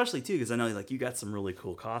 And especially too, because I know like you got some really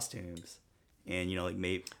cool costumes, and like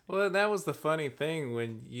maybe. Well, that was the funny thing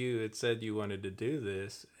when you had said you wanted to do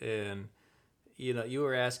this, and you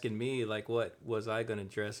were asking me like, what was I going to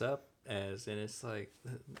dress up as, and it's like,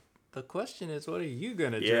 the question is, what are you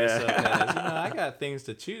going to dress up as? I got things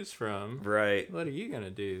to choose from. Right. What are you going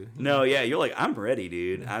to do? No, yeah, you're like, I'm ready,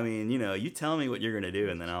 dude. I mean, you tell me what you're gonna do,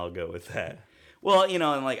 and then I'll go with that. Well,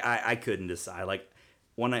 and like I couldn't decide. Like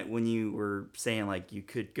when you were saying like you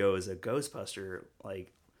could go as a Ghostbuster,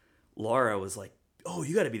 like Laura was like, "Oh,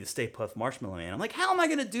 you got to be the Stay Puft Marshmallow Man." I'm like, "How am I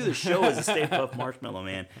gonna do the show as a Stay Puft Marshmallow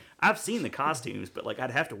Man?" I've seen the costumes, but like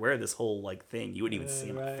I'd have to wear this whole like thing. You wouldn't even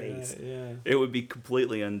see my face. Right, yeah. It would be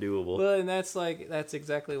completely undoable. Well, and that's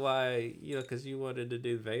exactly why, because you wanted to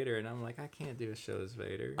do Vader, and I'm like, I can't do a show as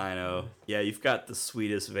Vader. I know. Yeah, you've got the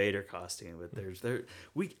sweetest Vader costume, but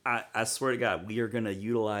I swear to God, we are gonna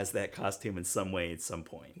utilize that costume in some way at some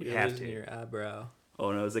point. We You're have losing to. your eyebrow.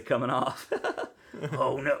 Oh no, is it coming off?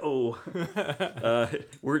 Oh no.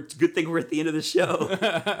 Good thing we're at the end of the show.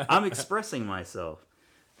 I'm expressing myself.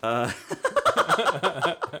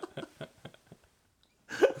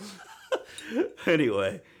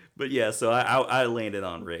 Anyway, but yeah, so I landed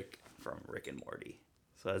on Rick from Rick and Morty.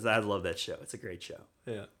 So I love that show. It's a great show.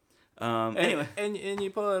 Yeah. Anyway, and you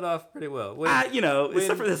pull it off pretty well.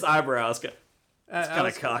 except for this eyebrow, it's kind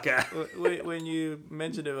of cockeyed. When you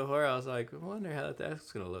mentioned it before, I was like, I wonder how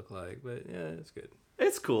that's gonna look like. But yeah, it's good.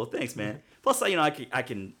 It's cool. Thanks, man. Plus, I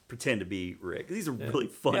can pretend to be Rick. He's a really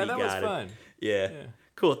funny guy. Yeah, that was fun. Yeah.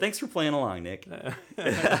 Cool. Thanks for playing along, Nick. All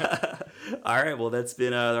right. Well, that's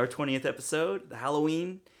been our 20th episode, the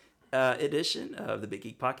Halloween edition of the Big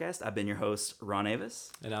Geek Podcast. I've been your host, Ron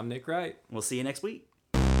Avis. And I'm Nick Wright. We'll see you next week.